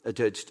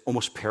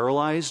almost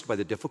paralyzed by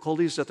the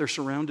difficulties that they're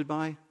surrounded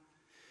by.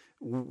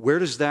 Where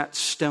does that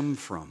stem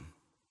from?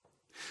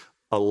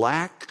 A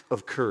lack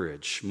of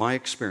courage, my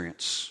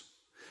experience,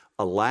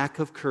 a lack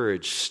of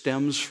courage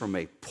stems from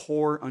a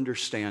poor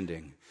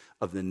understanding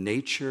of the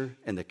nature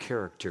and the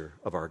character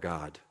of our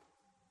God.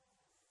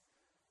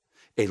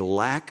 A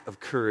lack of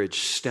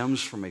courage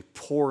stems from a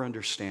poor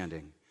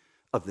understanding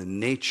of the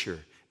nature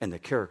and the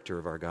character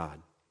of our God.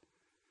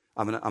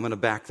 I'm going to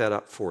back that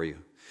up for you.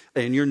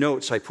 In your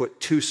notes, I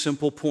put 2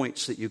 simple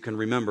points that you can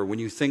remember when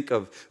you think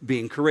of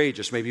being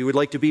courageous. Maybe you would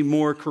like to be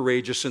more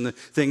courageous in the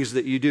things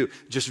that you do.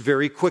 Just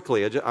very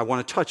quickly, I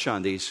want to touch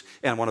on these,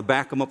 and I want to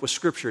back them up with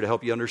Scripture to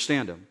help you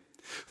understand them.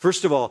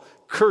 First of all,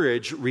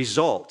 courage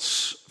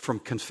results from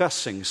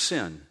confessing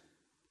sin.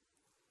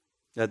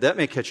 Now, that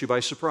may catch you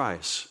by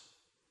surprise.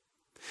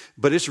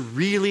 But it's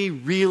really,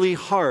 really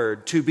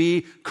hard to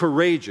be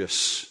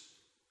courageous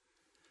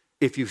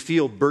if you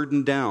feel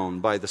burdened down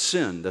by the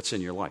sin that's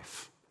in your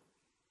life.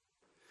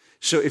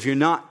 So if you're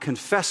not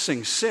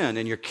confessing sin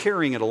and you're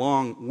carrying it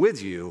along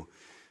with you,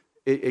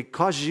 it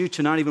causes you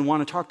to not even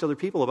want to talk to other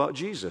people about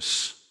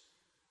Jesus.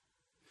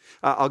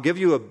 I'll give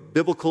you a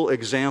biblical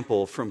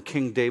example from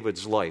King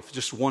David's life,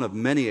 just one of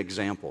many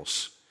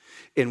examples,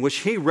 in which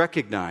he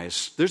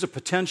recognized there's a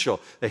potential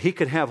that he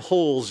could have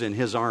holes in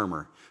his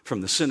armor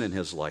from the sin in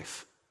his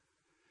life.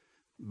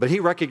 But he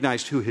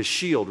recognized who his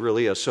shield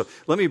really is. So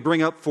let me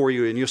bring up for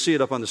you, and you'll see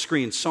it up on the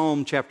screen,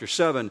 Psalm chapter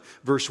 7,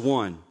 verse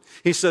 1.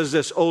 He says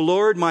this, "O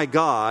Lord my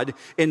God,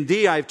 in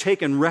thee I've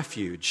taken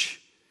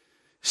refuge.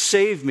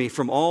 Save me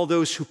from all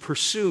those who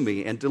pursue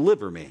me and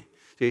deliver me."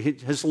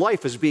 His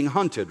life is being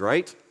hunted,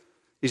 right?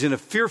 He's in a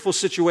fearful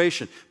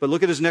situation. But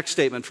look at his next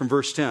statement from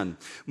verse 10.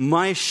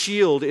 "My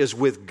shield is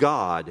with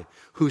God,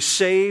 who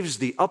saves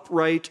the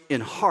upright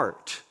in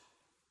heart.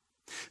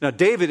 Now,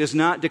 David is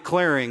not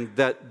declaring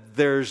that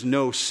there's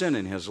no sin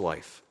in his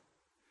life.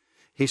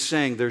 He's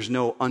saying there's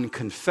no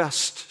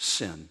unconfessed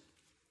sin.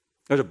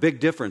 There's a big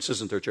difference,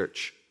 isn't there,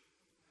 church?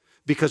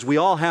 Because we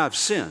all have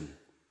sin.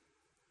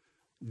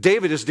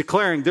 David is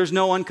declaring there's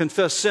no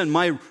unconfessed sin.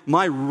 My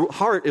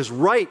heart is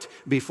right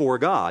before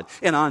God.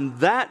 And on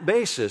that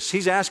basis,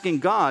 he's asking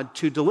God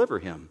to deliver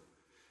him.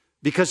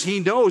 Because he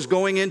knows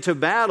going into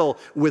battle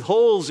with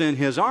holes in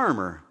his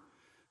armor,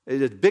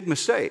 it's a big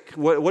mistake.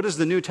 What does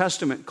the New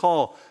Testament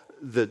call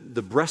the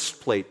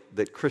breastplate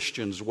that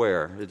Christians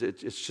wear?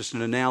 It's just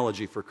an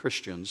analogy for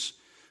Christians.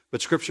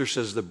 But Scripture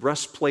says the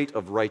breastplate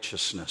of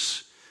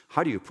righteousness.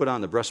 How do you put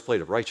on the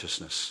breastplate of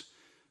righteousness?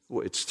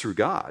 Well, it's through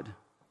God.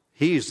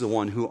 He's the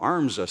one who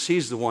arms us.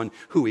 He's the one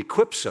who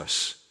equips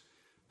us.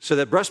 So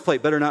that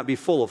breastplate better not be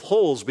full of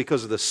holes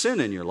because of the sin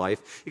in your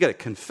life. You got to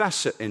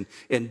confess it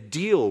and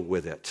deal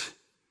with it.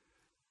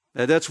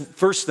 That's the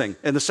first thing.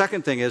 And the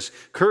second thing is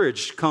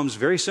courage comes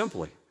very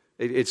simply.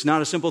 It's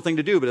not a simple thing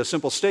to do, but a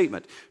simple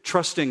statement.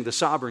 Trusting the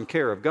sovereign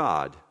care of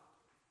God.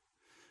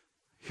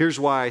 Here's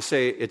why I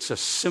say it's a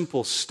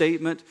simple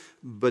statement,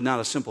 but not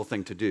a simple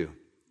thing to do.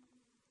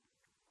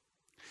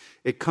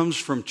 It comes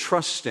from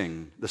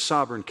trusting the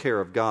sovereign care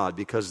of God,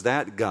 because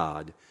that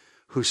God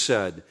who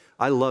said,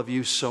 I love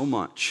you so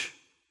much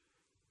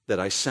that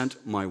I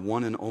sent my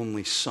one and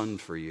only Son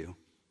for you.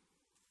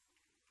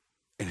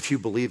 And if you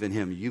believe in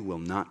him, you will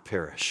not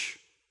perish.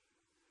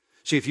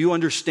 See, if you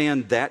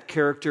understand that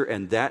character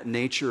and that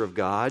nature of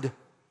God,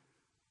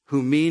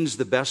 who means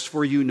the best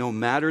for you no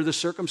matter the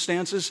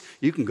circumstances,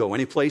 you can go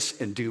any place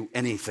and do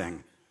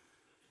anything.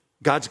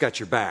 God's got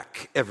your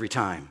back every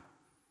time.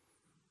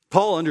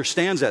 Paul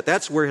understands that.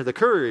 That's where the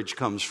courage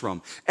comes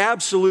from.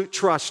 Absolute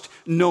trust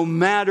no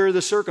matter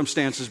the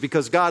circumstances,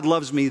 because God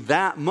loves me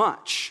that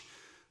much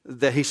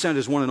that he sent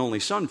his one and only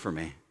Son for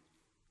me.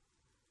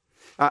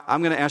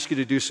 I'm going to ask you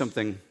to do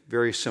something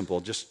very simple.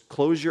 Just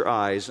close your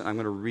eyes, and I'm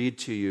going to read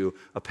to you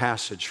a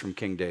passage from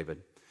King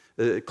David.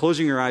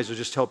 Closing your eyes will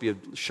just help you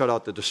shut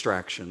out the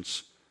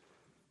distractions.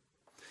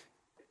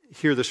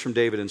 Hear this from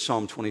David in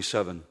Psalm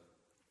 27.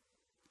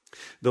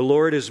 The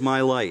Lord is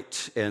my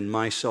light and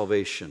my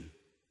salvation.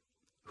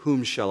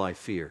 Whom shall I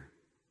fear?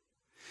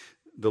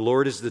 The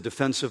Lord is the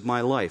defense of my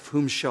life.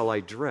 Whom shall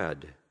I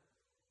dread?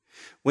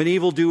 When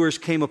evildoers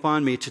came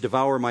upon me to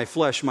devour my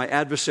flesh, my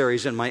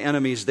adversaries and my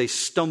enemies, they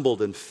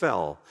stumbled and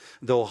fell.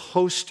 Though a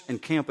host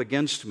encamp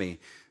against me,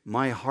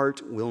 my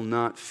heart will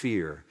not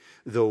fear.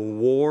 Though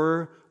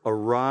war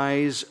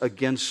arise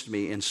against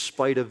me, in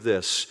spite of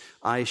this,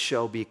 I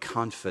shall be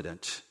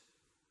confident.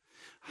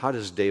 How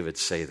does David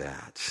say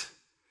that?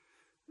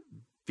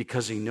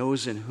 Because he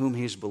knows in whom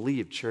he's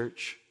believed,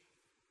 church.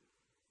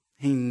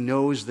 He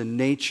knows the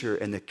nature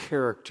and the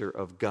character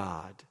of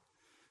God.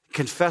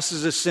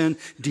 Confesses his sin,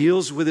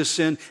 deals with his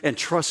sin, and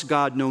trusts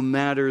God no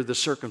matter the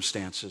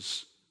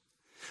circumstances.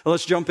 Well,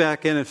 let's jump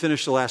back in and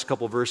finish the last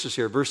couple verses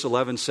here. Verse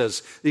 11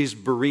 says these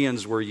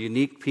Bereans were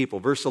unique people.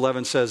 Verse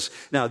 11 says,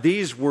 now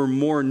these were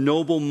more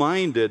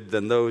noble-minded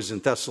than those in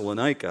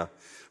Thessalonica,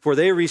 for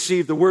they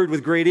received the word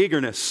with great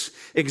eagerness,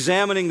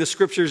 examining the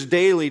Scriptures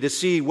daily to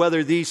see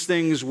whether these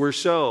things were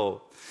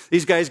so.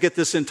 These guys get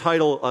this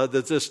title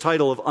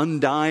of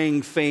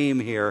undying fame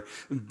here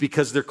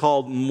because they're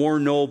called more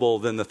noble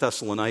than the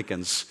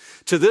Thessalonians.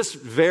 To this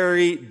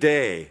very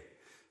day,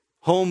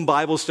 home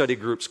Bible study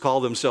groups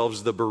call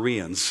themselves the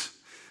Bereans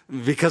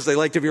because they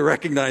like to be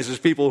recognized as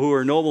people who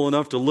are noble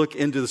enough to look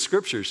into the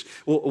Scriptures.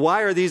 Well,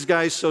 why are these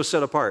guys so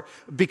set apart?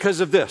 Because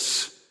of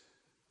this.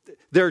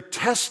 They're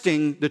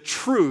testing the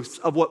truth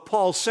of what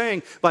Paul's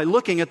saying by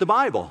looking at the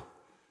Bible.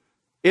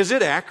 Is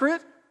it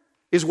accurate?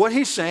 Is what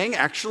he's saying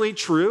actually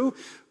true?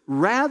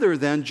 Rather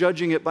than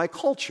judging it by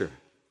culture.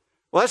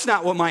 Well, that's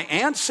not what my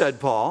aunt said,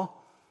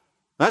 Paul.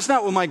 That's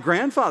not what my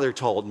grandfather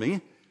told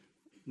me.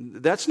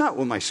 That's not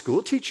what my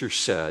school teacher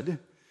said.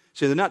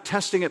 See, they're not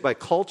testing it by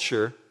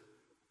culture.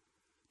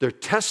 They're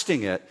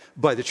testing it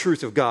by the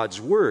truth of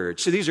God's word.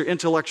 See, these are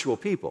intellectual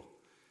people.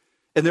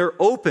 And they're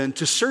open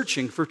to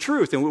searching for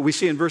truth. And what we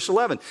see in verse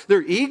 11,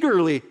 they're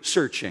eagerly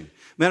searching.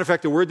 Matter of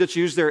fact, the word that's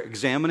used there,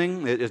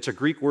 examining, it's a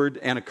Greek word,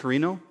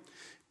 anakrino.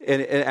 And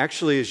it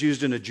actually is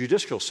used in a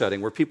judicial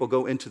setting where people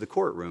go into the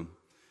courtroom.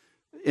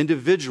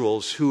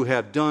 Individuals who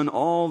have done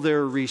all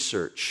their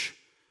research,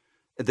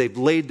 they've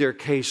laid their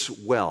case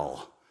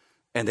well,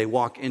 and they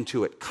walk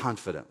into it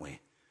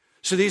confidently.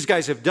 So these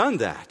guys have done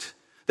that.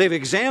 They've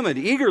examined,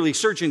 eagerly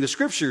searching the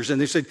Scriptures,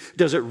 and they said,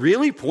 does it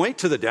really point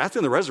to the death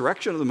and the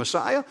resurrection of the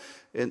Messiah?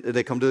 And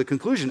they come to the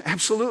conclusion,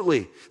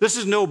 absolutely. This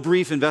is no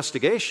brief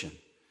investigation.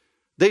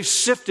 They've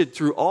sifted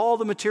through all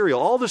the material,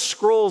 all the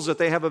scrolls that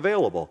they have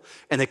available,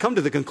 and they come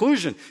to the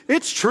conclusion,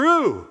 it's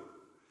true.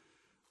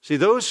 See,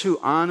 those who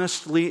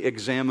honestly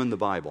examine the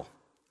Bible,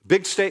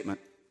 big statement,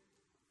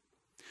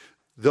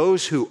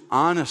 those who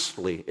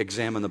honestly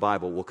examine the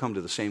Bible will come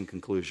to the same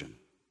conclusion.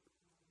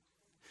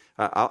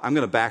 I'm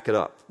going to back it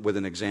up with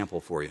an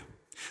example for you.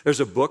 There's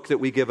a book that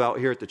we give out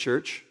here at the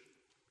church.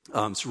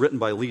 It's written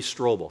by Lee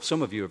Strobel.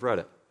 Some of you have read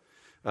it.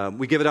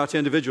 We give it out to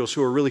individuals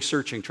who are really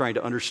searching, trying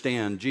to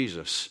understand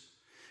Jesus.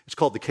 It's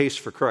called The Case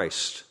for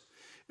Christ.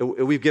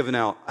 We've given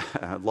out,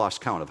 I've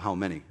lost count of how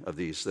many of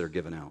these that are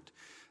given out.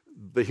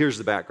 But here's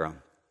the background.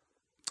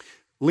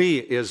 Lee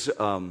is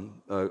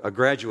a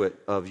graduate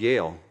of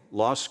Yale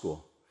Law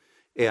School.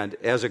 And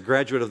as a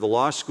graduate of the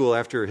law school,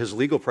 after his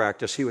legal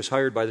practice, he was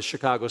hired by the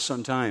Chicago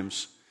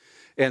Sun-Times.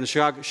 And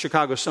the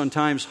Chicago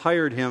Sun-Times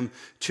hired him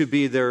to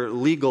be their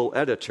legal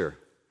editor.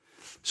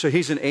 So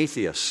he's an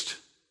atheist.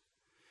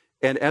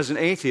 And as an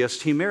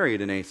atheist, he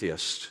married an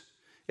atheist.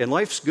 And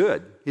life's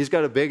good. He's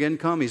got a big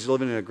income. He's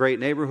living in a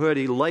great neighborhood.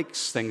 He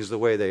likes things the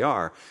way they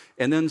are.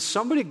 And then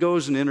somebody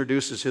goes and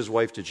introduces his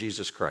wife to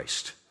Jesus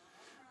Christ.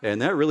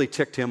 And that really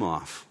ticked him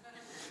off.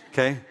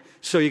 Okay?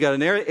 So you got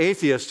an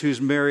atheist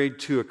who's married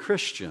to a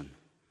Christian.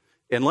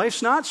 And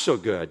life's not so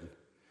good.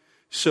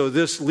 So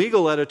this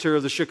legal editor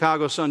of the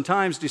Chicago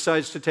Sun-Times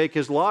decides to take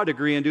his law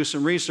degree and do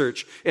some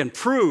research and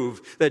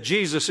prove that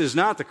Jesus is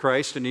not the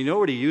Christ. And you know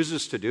what he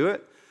uses to do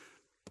it?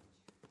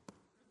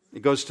 He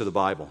goes to the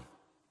Bible.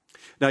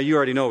 Now, you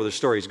already know where the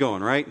story's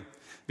going, right?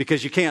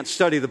 Because you can't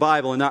study the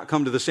Bible and not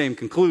come to the same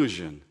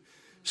conclusion.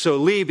 So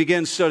Lee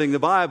begins studying the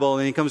Bible,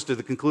 and he comes to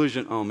the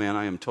conclusion, oh man,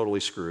 I am totally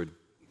screwed.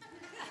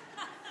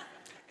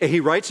 And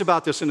he writes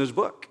about this in his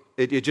book.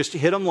 It just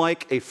hit him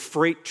like a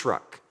freight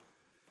truck.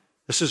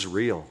 This is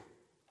real.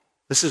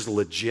 This is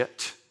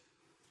legit.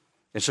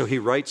 And so he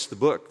writes the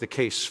book, The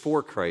Case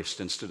for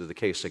Christ, instead of The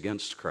Case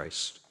Against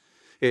Christ.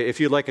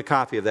 If you'd like a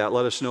copy of that,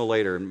 let us know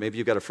later. And maybe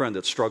you've got a friend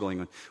that's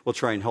struggling. We'll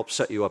try and help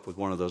set you up with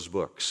one of those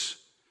books.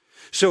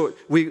 So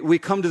we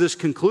come to this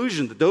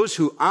conclusion that those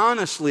who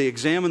honestly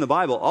examine the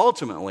Bible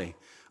ultimately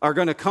are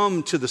going to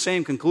come to the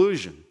same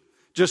conclusion,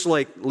 just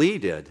like Lee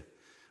did.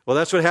 Well,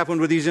 that's what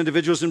happened with these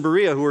individuals in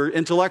Berea who were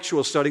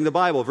intellectuals studying the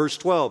Bible. Verse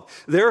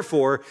 12,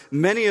 therefore,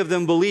 many of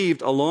them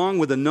believed along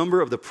with a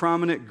number of the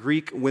prominent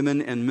Greek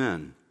women and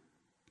men.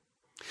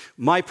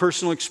 My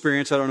personal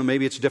experience, I don't know,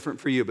 maybe it's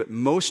different for you, but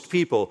most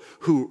people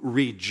who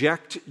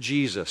reject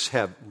Jesus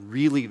have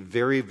really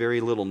very, very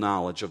little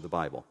knowledge of the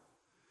Bible.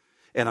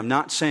 And I'm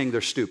not saying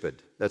they're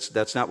stupid.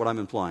 That's not what I'm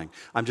implying.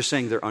 I'm just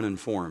saying they're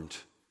uninformed.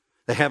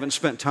 They haven't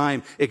spent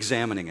time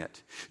examining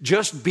it.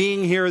 Just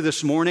being here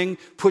this morning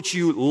puts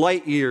you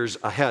light years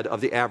ahead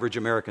of the average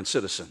American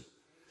citizen.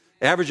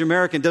 The average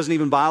American doesn't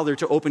even bother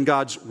to open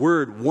God's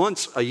Word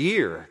once a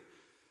year.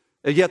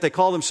 And yet they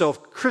call themselves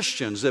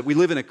Christians, that we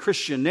live in a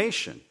Christian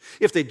nation.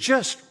 If they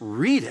just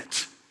read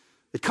it,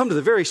 they come to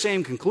the very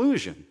same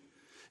conclusion.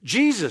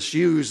 Jesus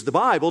used the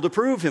Bible to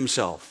prove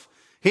himself.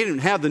 He didn't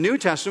have the New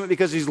Testament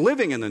because he's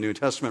living in the New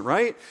Testament,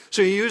 right?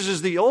 So he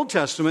uses the Old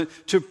Testament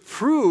to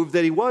prove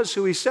that he was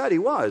who he said he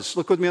was.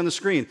 Look with me on the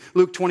screen.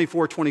 Luke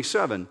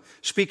 24:27.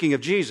 Speaking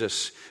of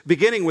Jesus,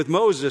 beginning with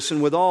Moses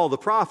and with all the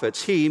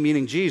prophets, he,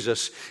 meaning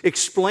Jesus,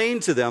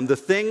 explained to them the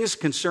things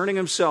concerning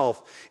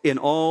himself in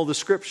all the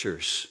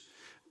scriptures.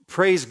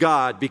 Praise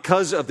God,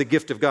 because of the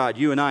gift of God,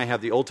 you and I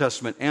have the Old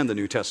Testament and the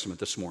New Testament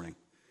this morning.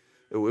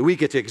 We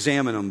get to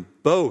examine them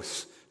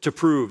both to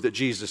prove that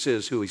Jesus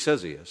is who he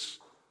says he is.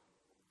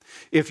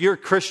 If you're a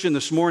Christian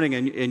this morning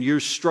and you're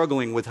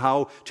struggling with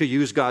how to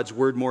use God's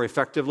Word more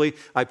effectively,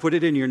 I put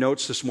it in your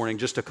notes this morning,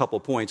 just a couple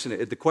points. And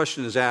the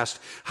question is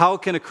asked, how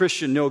can a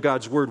Christian know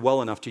God's Word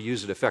well enough to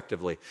use it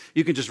effectively?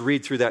 You can just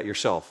read through that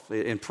yourself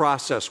and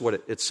process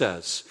what it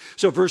says.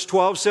 So verse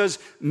 12 says,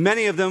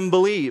 many of them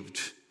believed.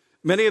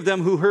 Many of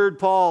them who heard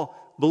Paul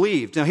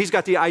believed. Now he's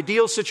got the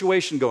ideal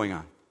situation going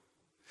on.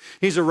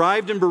 He's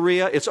arrived in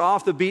Berea. It's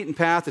off the beaten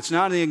path. It's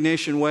not in the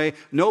Ignatian way.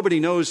 Nobody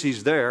knows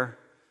he's there.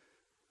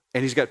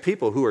 And he's got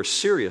people who are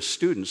serious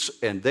students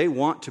and they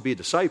want to be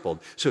discipled.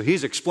 So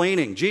he's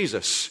explaining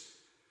Jesus.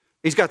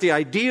 He's got the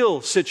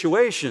ideal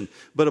situation,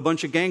 but a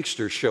bunch of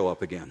gangsters show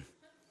up again.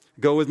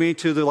 Go with me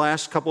to the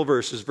last couple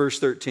verses, verse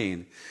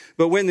 13.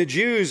 But when the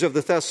Jews of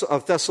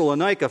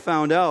Thessalonica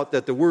found out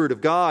that the word of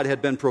God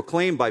had been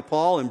proclaimed by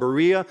Paul in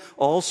Berea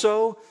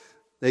also,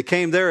 they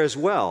came there as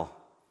well,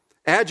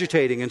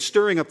 agitating and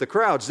stirring up the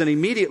crowds. Then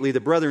immediately the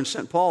brethren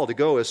sent Paul to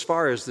go as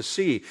far as the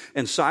sea,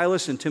 and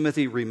Silas and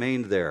Timothy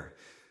remained there.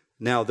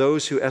 Now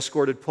those who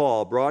escorted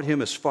Paul brought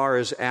him as far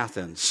as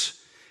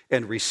Athens,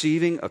 and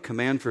receiving a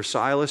command for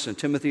Silas and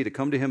Timothy to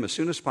come to him as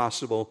soon as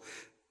possible,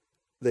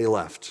 they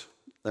left.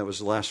 That was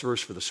the last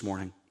verse for this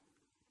morning.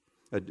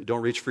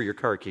 Don't reach for your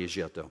car keys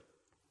yet, though.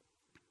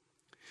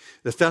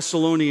 The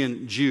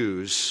Thessalonian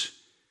Jews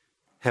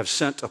have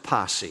sent a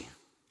posse,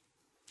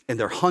 and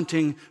they're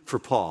hunting for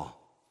Paul.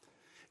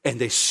 And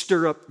they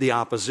stir up the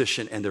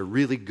opposition, and they're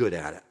really good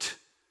at it.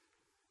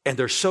 And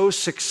they're so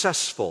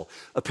successful.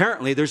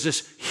 Apparently, there's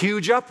this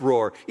huge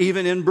uproar,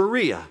 even in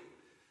Berea.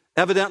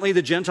 Evidently,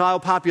 the Gentile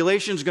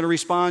population is going to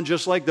respond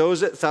just like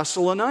those at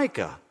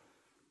Thessalonica.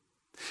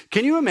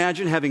 Can you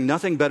imagine having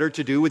nothing better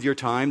to do with your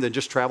time than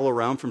just travel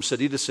around from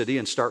city to city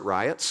and start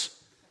riots?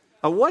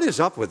 What is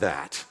up with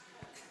that?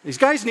 These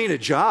guys need a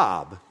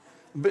job.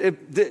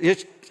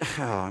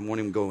 I won't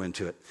even go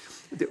into it.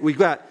 We've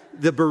got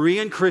the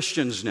Berean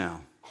Christians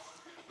now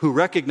who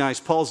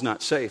recognize Paul's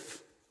not safe.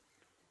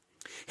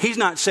 He's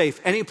not safe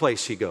any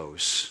place he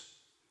goes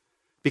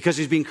because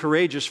he's being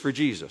courageous for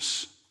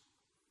Jesus.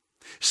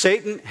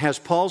 Satan has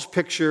Paul's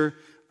picture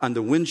on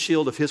the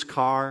windshield of his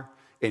car,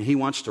 and he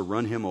wants to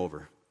run him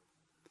over.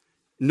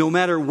 No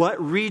matter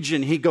what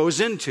region he goes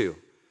into,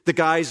 the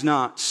guy's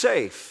not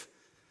safe.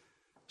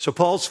 So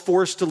Paul's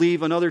forced to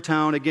leave another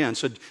town again.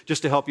 So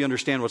just to help you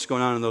understand what's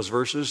going on in those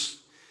verses,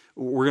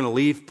 we're going to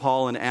leave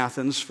Paul in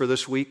Athens for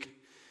this week.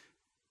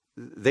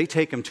 They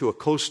take him to a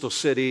coastal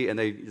city, and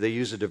they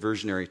use a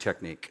diversionary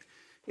technique.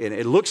 And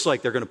it looks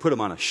like they're going to put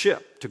him on a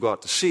ship to go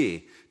out to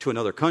sea to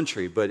another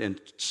country, but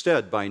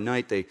instead, by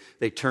night,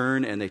 they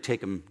turn and they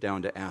take him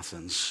down to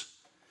Athens.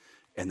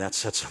 And that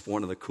sets up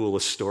one of the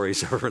coolest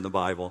stories ever in the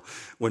Bible.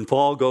 When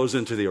Paul goes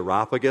into the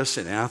Areopagus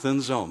in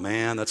Athens, oh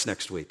man, that's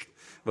next week.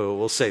 But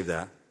we'll save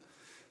that.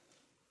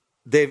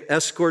 They've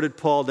escorted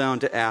Paul down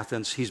to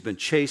Athens. He's been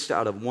chased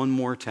out of one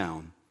more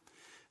town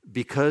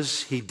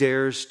because he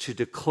dares to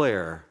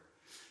declare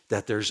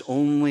that there's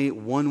only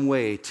one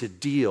way to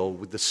deal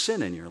with the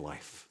sin in your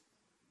life.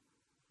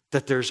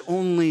 That there's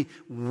only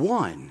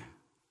one.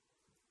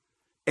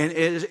 And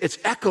it's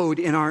echoed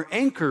in our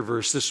anchor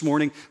verse this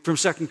morning from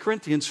 2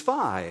 Corinthians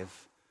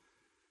 5.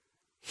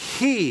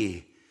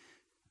 He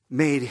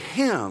made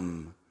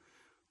him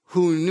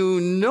who knew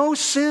no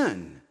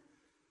sin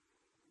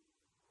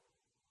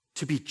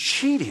to be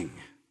cheating,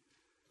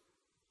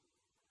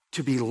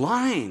 to be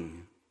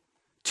lying,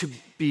 to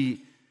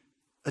be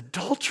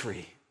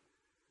adultery,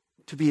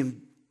 to be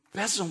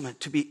embezzlement,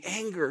 to be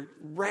anger,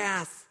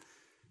 wrath,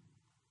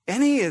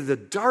 any of the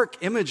dark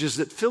images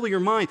that fill your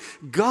mind.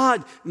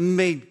 God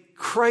made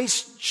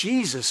Christ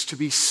Jesus to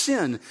be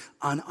sin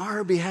on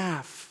our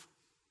behalf.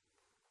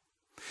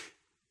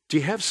 Do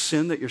you have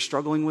sin that you're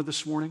struggling with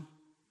this morning?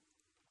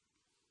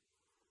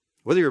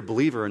 Whether you're a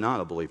believer or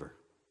not a believer.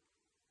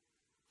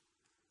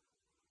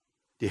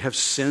 Do you have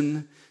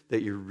sin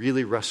that you're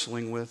really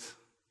wrestling with?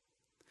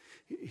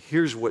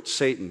 Here's what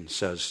Satan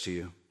says to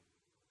you.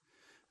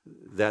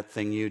 That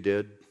thing you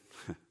did,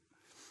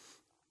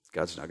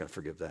 God's not going to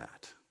forgive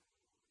that.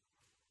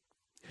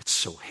 It's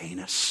so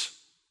heinous.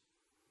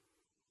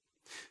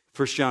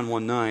 1 John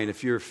 1:9,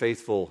 if you're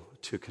faithful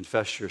to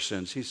confess your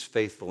sins, he's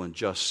faithful and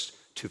just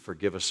to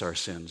forgive us our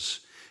sins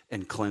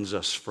and cleanse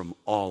us from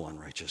all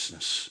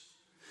unrighteousness.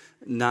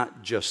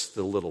 Not just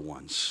the little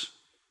ones,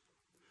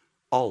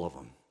 all of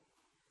them.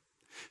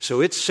 So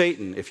it's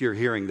Satan, if you're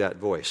hearing that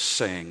voice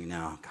saying,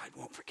 no, God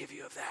won't forgive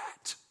you of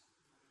that.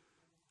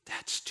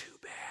 That's too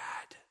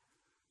bad.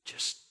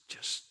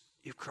 Just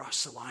you've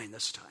crossed the line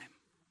this time.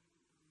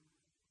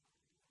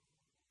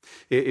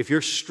 If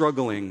you're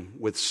struggling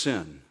with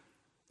sin,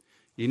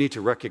 you need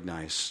to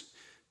recognize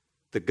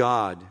the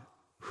God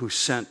who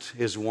sent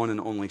his one and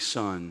only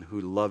Son,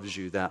 who loves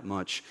you that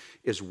much,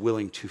 is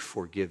willing to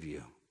forgive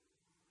you.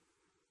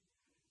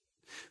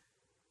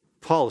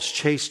 Paul is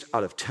chased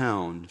out of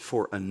town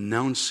for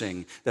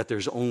announcing that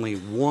there's only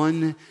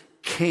one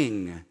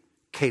king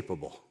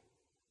capable,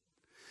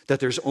 that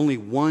there's only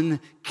one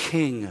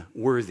king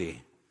worthy,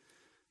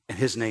 and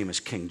his name is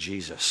King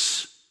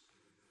Jesus.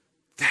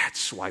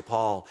 That's why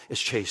Paul is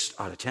chased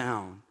out of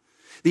town.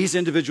 These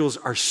individuals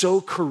are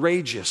so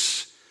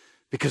courageous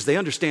because they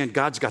understand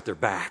God's got their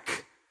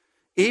back.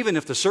 Even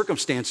if the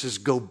circumstances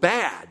go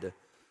bad,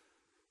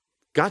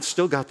 God's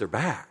still got their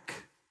back.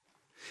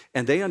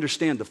 And they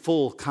understand the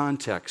full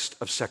context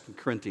of 2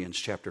 Corinthians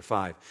chapter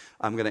 5.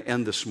 I'm going to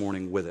end this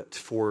morning with it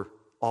for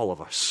all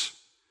of us.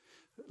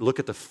 Look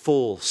at the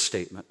full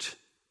statement.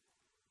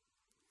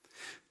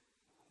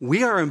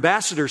 We are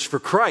ambassadors for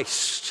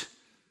Christ,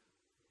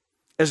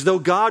 as though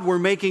God were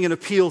making an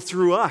appeal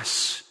through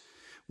us.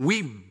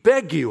 We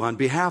beg you on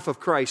behalf of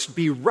Christ,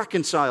 be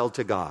reconciled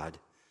to God.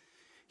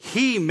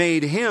 He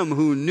made him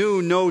who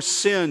knew no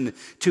sin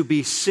to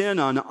be sin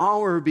on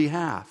our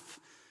behalf,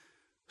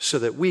 so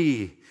that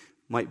we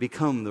might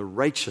become the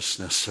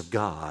righteousness of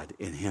God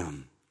in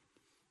him.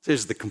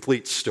 This is the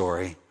complete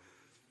story.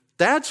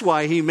 That's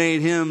why he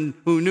made him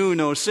who knew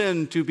no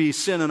sin to be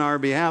sin on our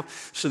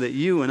behalf, so that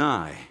you and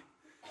I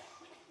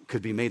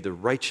could be made the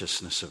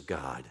righteousness of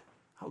God.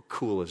 How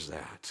cool is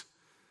that?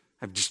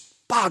 It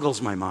just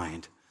boggles my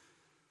mind.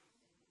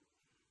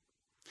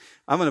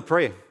 I'm going to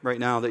pray right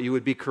now that you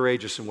would be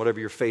courageous in whatever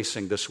you're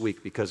facing this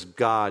week, because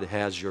God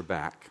has your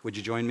back. Would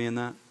you join me in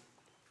that?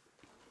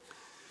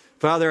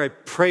 Father, I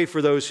pray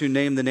for those who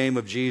name the name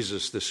of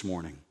Jesus this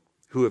morning,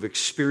 who have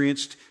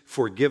experienced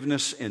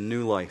forgiveness and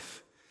new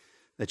life,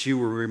 that you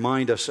will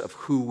remind us of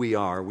who we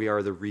are. We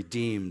are the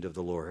redeemed of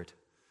the Lord.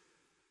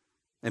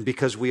 And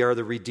because we are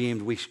the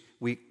redeemed,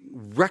 we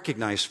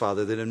recognize,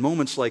 Father, that in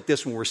moments like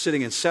this, when we're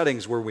sitting in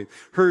settings where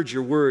we've heard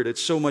your word,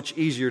 it's so much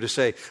easier to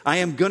say, I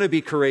am going to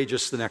be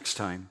courageous the next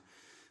time.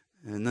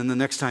 And then the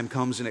next time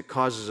comes and it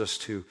causes us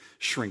to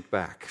shrink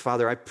back.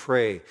 Father, I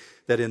pray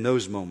that in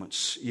those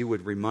moments you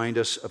would remind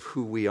us of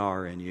who we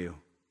are in you.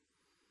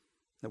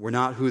 That we're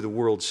not who the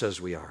world says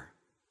we are.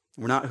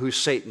 We're not who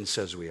Satan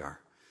says we are.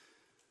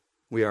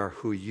 We are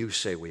who you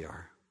say we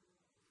are.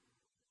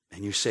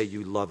 And you say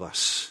you love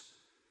us.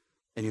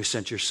 And you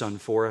sent your Son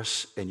for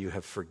us, and you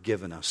have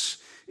forgiven us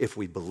if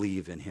we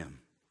believe in him.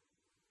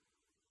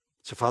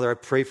 So, Father, I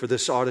pray for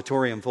this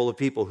auditorium full of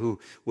people who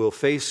will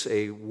face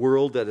a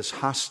world that is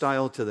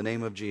hostile to the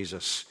name of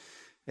Jesus.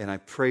 And I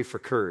pray for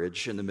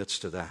courage in the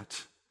midst of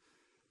that.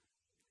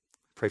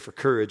 Pray for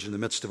courage in the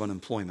midst of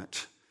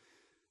unemployment.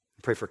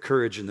 Pray for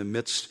courage in the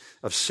midst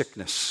of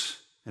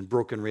sickness and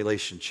broken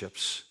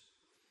relationships.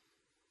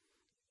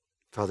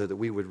 Father, that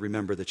we would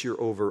remember that you're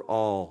over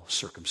all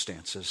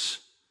circumstances.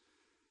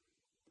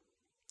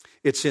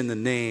 It's in the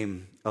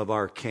name of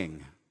our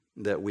King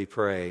that we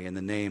pray, in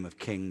the name of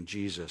King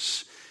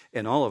Jesus.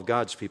 And all of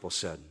God's people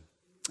said,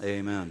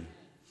 amen.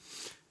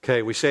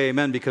 Okay, we say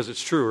amen because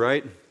it's true,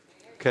 right?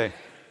 Okay,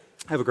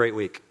 have a great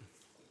week.